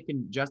guess they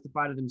can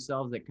justify to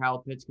themselves that Kyle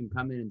Pitts can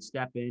come in and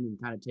step in and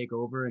kind of take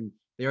over, and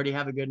they already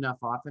have a good enough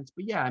offense.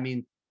 But yeah, I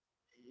mean,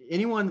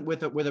 anyone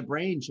with a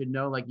brain should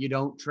know, like, you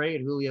don't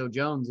trade Julio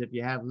Jones if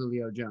you have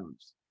Julio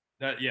Jones.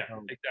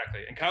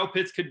 Exactly. And Kyle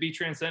Pitts could be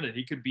transcended.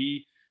 He could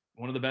be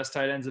one of the best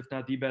tight ends, if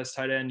not the best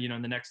tight end,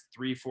 in the next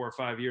 3, 4, or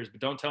 5 years.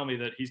 But don't tell me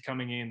that he's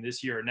coming in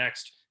this year or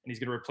next and he's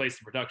going to replace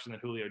the production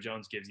that Julio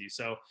Jones gives you.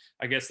 So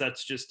I guess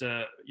that's just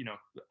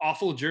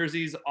awful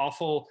jerseys,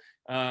 awful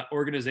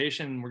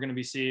organization. We're going to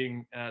be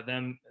seeing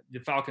the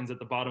Falcons at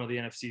the bottom of the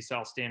NFC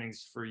South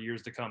standings for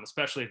years to come,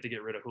 especially if they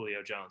get rid of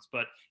Julio Jones.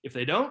 But if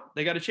they don't,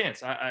 they got a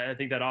chance. I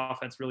think that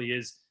offense really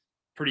is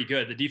pretty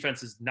good. The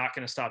defense is not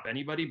going to stop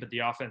anybody, but the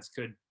offense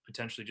could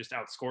potentially just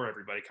outscore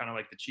everybody, kind of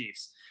like the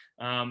Chiefs.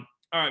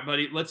 All right,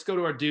 buddy, let's go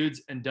to our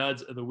dudes and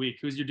duds of the week.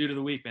 Who's your dude of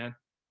the week, man?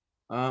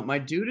 My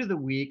dude of the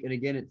week, and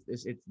again,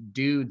 it's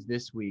dudes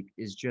this week,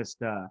 is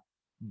just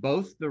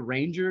both the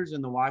Rangers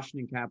and the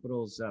Washington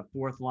Capitals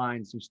fourth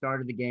lines who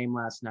started the game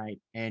last night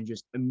and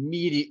just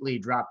immediately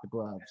dropped the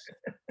gloves.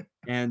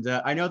 And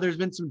I know there's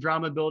been some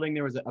drama building.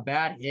 There was a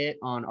bad hit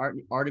on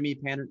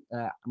Artemi Panera.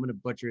 I'm going to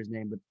butcher his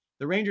name, but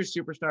the Rangers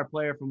superstar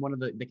player from one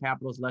of the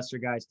Capitals lesser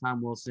guys,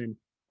 Tom Wilson,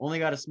 only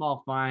got a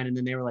small fine. And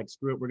then they were like,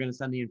 screw it, we're going to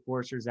send the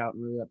enforcers out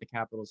and really let the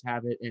Capitals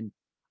have it. And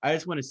I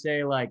just want to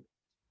say,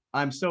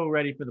 I'm so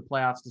ready for the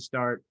playoffs to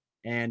start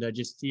and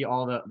just see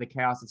all the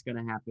chaos that's going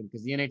to happen,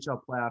 because the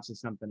NHL playoffs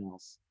is something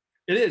else.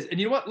 It is. And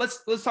you know what?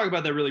 Let's talk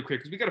about that really quick,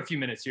 because we got a few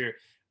minutes here.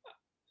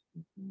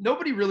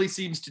 Nobody really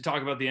seems to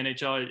talk about the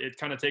NHL. It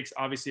kind of takes,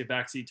 obviously, a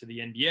backseat to the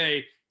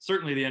NBA.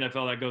 Certainly the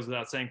NFL, that goes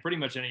without saying, pretty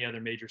much any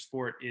other major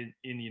sport in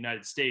the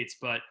United States.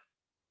 But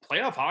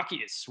playoff hockey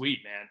is sweet,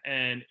 man.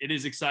 And it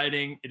is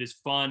exciting. It is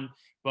fun.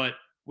 But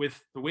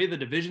with the way the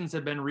divisions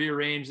have been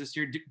rearranged this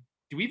year,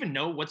 do we even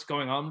know what's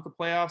going on with the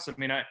playoffs? I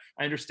mean, I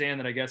understand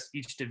that, I guess,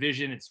 each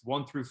division, it's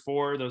 1 through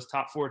 4. Those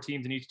top 4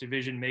 teams in each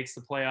division makes the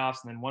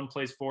playoffs, and then 1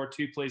 plays 4,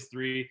 2 plays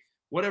 3.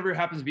 Whatever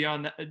happens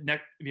beyond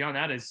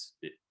that is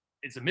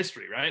it's a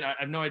mystery, right? I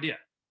have no idea.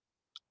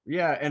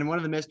 Yeah, and one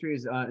of the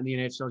mysteries in the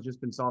NHL has just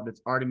been solved.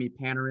 It's Artemi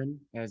Panarin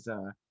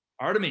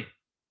Artemi.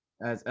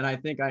 And I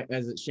think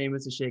as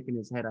Seamus is shaking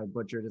his head, I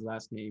butchered his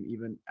last name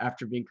even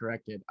after being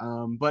corrected.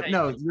 But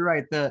no, you're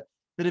right.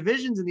 The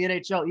divisions in the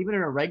NHL, even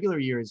in a regular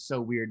year, is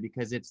so weird,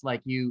 because it's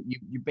like you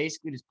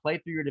basically just play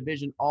through your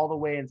division all the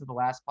way into the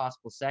last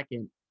possible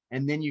second,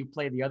 and then you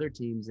play the other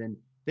teams. And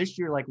this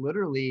year,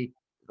 literally,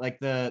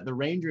 the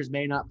Rangers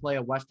may not play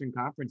a Western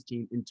Conference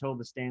team until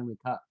the Stanley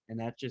Cup, and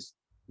that's just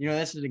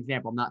that's an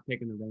example. I'm not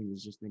picking the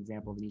Rangers, just an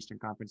example of an Eastern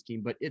Conference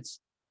team. But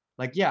it's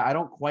I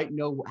don't quite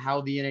know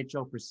how the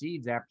NHL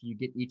proceeds after you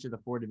get each of the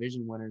 4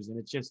 division winners, and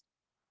it's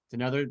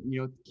another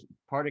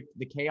part of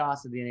the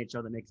chaos of the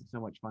NHL that makes it so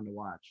much fun to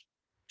watch.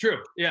 True.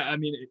 Yeah. I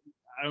mean,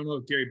 I don't know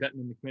if Gary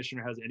Bettman, the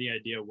commissioner, has any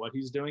idea what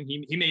he's doing.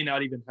 He may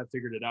not even have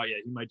figured it out yet.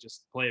 He might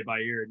just play it by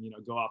ear and,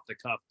 go off the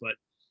cuff. But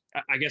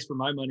I guess for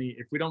my money,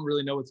 if we don't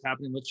really know what's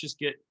happening, let's just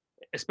get,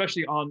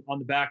 especially on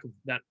the back of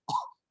that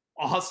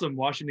awesome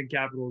Washington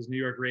Capitals, New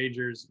York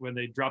Rangers, when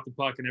they drop the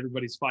puck and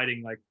everybody's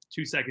fighting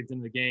 2 seconds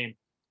into the game,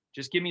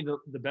 just give me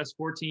the best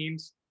 4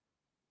 teams.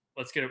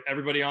 Let's get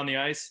everybody on the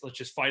ice. Let's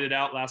just fight it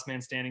out. Last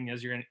man standing.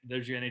 There's your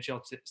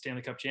NHL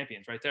Stanley Cup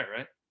champions right there,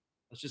 right?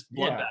 Let's just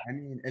bloodbath. I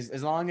mean,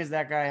 as long as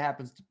that guy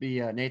happens to be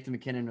Nathan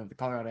MacKinnon of the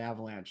Colorado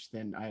Avalanche,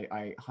 then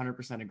I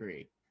 100%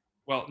 agree.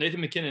 Well, Nathan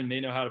MacKinnon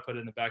may know how to put it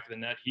in the back of the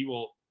net. He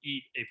will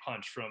eat a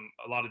punch from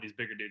a lot of these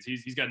bigger dudes.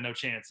 He's got no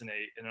chance in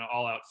an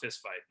all-out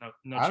fist fight.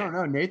 No. I don't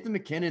know. Nathan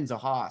MacKinnon's a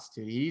hoss,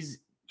 dude. He's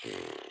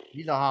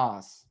a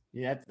hoss.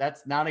 Yeah,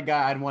 that's not a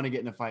guy I'd want to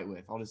get in a fight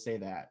with. I'll just say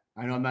that.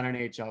 I know I'm not an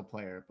NHL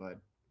player, but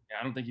yeah,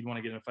 I don't think you'd want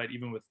to get in a fight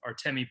even with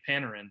Artemi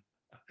Panarin.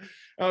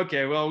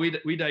 Okay, well,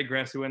 we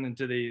digress. We went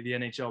into the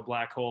NHL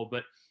black hole,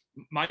 but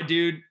my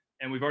dude,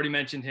 and we've already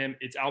mentioned him,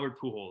 it's Albert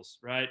Pujols,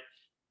 right?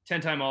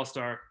 10-time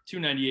All-Star,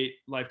 298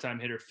 lifetime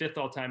hitter, 5th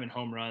all-time in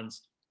home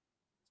runs.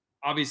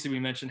 Obviously, we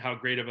mentioned how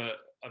great of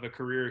a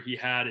career he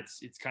had.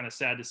 It's kind of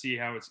sad to see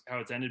how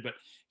it's ended, but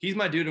he's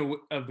my dude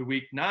of the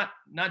week. Not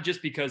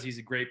just because he's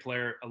a great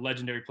player, a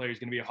legendary player, he's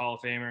going to be a Hall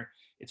of Famer.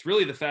 It's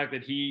really the fact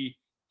that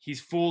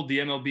he's fooled the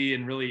MLB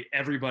and really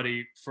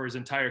everybody for his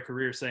entire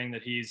career, saying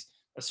that he's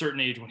a certain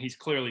age when he's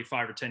clearly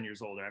 5 or 10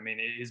 years older. I mean,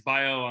 his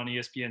bio on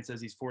ESPN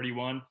says he's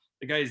 41.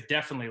 The guy is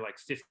definitely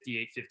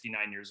 58,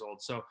 59 years old.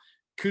 So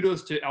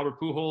kudos to Albert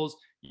Pujols.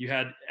 You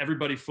had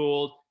everybody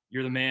fooled.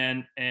 You're the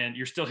man, and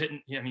you're still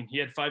hitting. I mean, he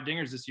had 5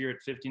 dingers this year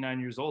at 59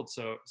 years old.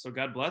 So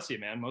God bless you,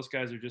 man. Most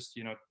guys are just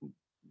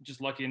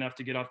lucky enough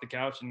to get off the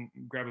couch and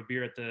grab a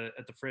beer at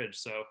the fridge.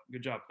 So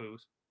good job,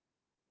 Poos.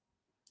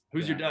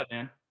 Who's your dud,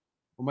 man?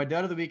 Well, my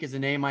dud of the week is a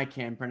name I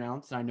can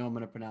pronounce, and I know I'm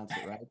going to pronounce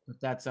it right. But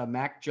that's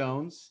Mac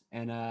Jones,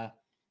 and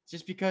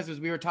just because as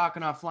we were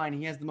talking offline,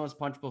 he has the most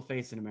punchable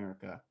face in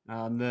America.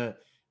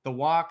 The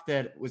walk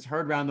that was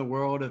heard around the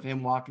world of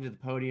him walking to the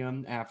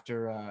podium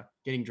after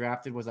getting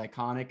drafted was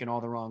iconic in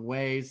all the wrong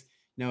ways.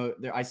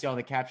 I see all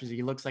the captions.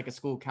 He looks like a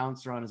school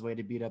counselor on his way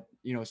to beat up,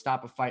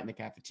 stop a fight in the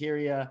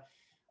cafeteria.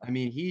 I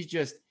mean,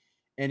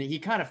 and he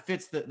kind of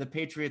fits the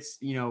Patriots,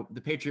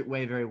 the Patriot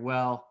way very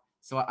well.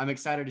 So I'm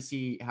excited to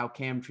see how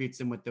Cam treats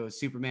him with those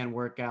Superman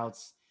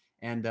workouts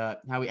and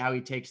how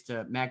he takes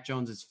to Mac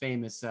Jones's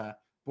famous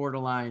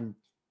borderline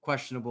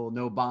questionable,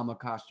 no Obama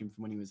costume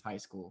from when he was high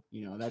school.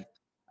 That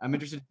I'm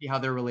interested to see how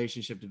their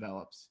relationship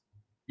develops.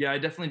 Yeah, I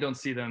definitely don't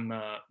see them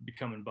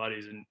becoming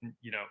buddies. And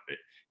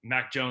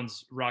Mac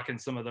Jones rocking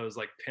some of those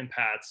like pimp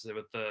hats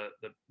with the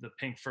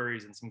pink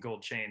furries and some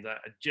gold chains. I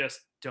just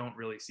don't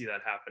really see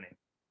that happening.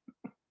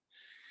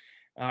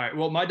 All right.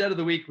 Well, my dad of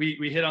the week,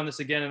 we hit on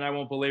this again, and I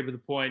won't belabor the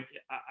point.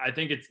 I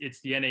think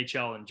it's the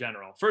NHL in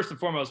general. First and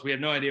foremost, we have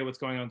no idea what's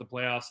going on with the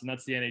playoffs, and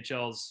that's the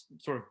NHL's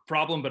sort of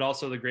problem, but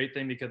also the great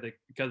thing because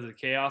of the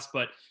chaos.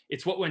 But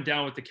it's what went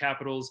down with the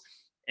Capitals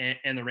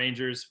and the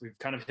Rangers. We've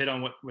kind of hit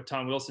on what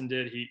Tom Wilson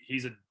did.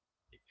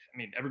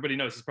 Everybody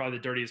knows he's probably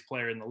the dirtiest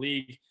player in the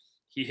league.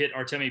 He hit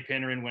Artemi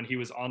Panarin when he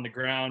was on the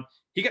ground.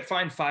 He got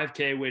fined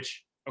 $5,000,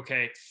 which,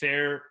 okay,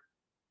 fair.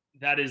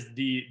 That is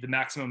the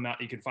maximum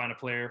amount you can fine a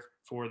player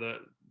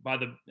by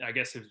the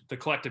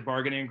collective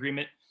bargaining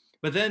agreement.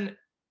 But then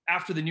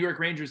after the New York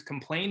Rangers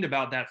complained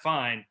about that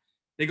fine,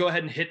 they go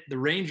ahead and hit the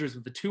Rangers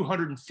with the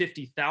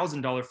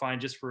 $250,000 fine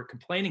just for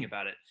complaining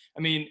about it.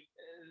 I mean,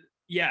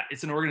 yeah,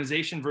 it's an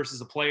organization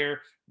versus a player.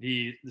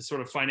 The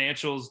sort of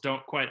financials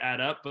don't quite add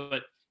up,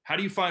 but how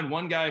do you find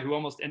one guy who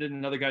almost ended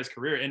another guy's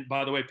career? And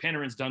by the way,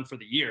 Panarin's done for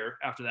the year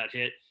after that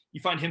hit.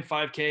 You find him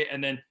 $5,000,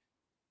 and then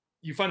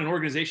you find an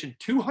organization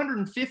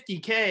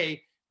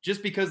 $250,000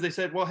 just because they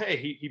said, well, hey,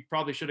 he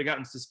probably should have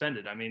gotten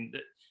suspended. I mean,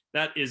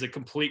 that is a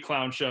complete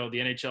clown show. The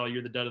NHL,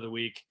 you're the dud of the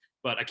week,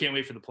 but I can't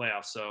wait for the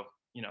playoffs. So,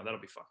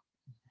 that'll be fun.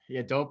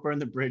 Yeah, don't burn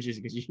the bridges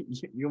because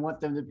you want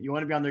to be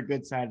on their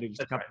good side.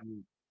 Just a couple of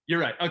weeks. You're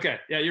right.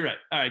 Okay. Yeah, you're right.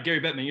 All right, Gary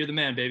Bettman, you're the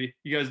man, baby.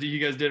 You guys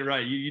did it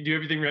right. You do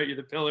everything right. You're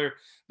the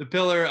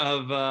pillar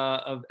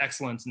of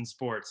excellence in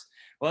sports.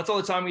 Well, that's all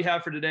the time we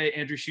have for today.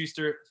 Andrew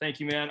Schuster,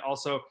 thank you, man.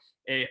 Also,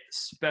 a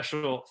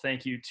special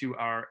thank you to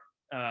our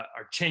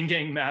chain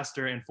gang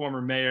master and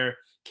former mayor,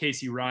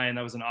 Casey Ryan.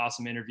 That was an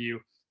awesome interview.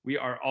 We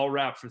are all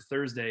wrapped for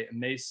Thursday,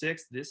 May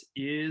 6th. This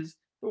is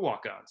the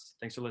Walk-Ons.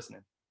 Thanks for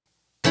listening.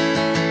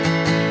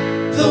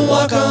 The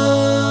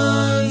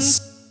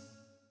Walk-Ons.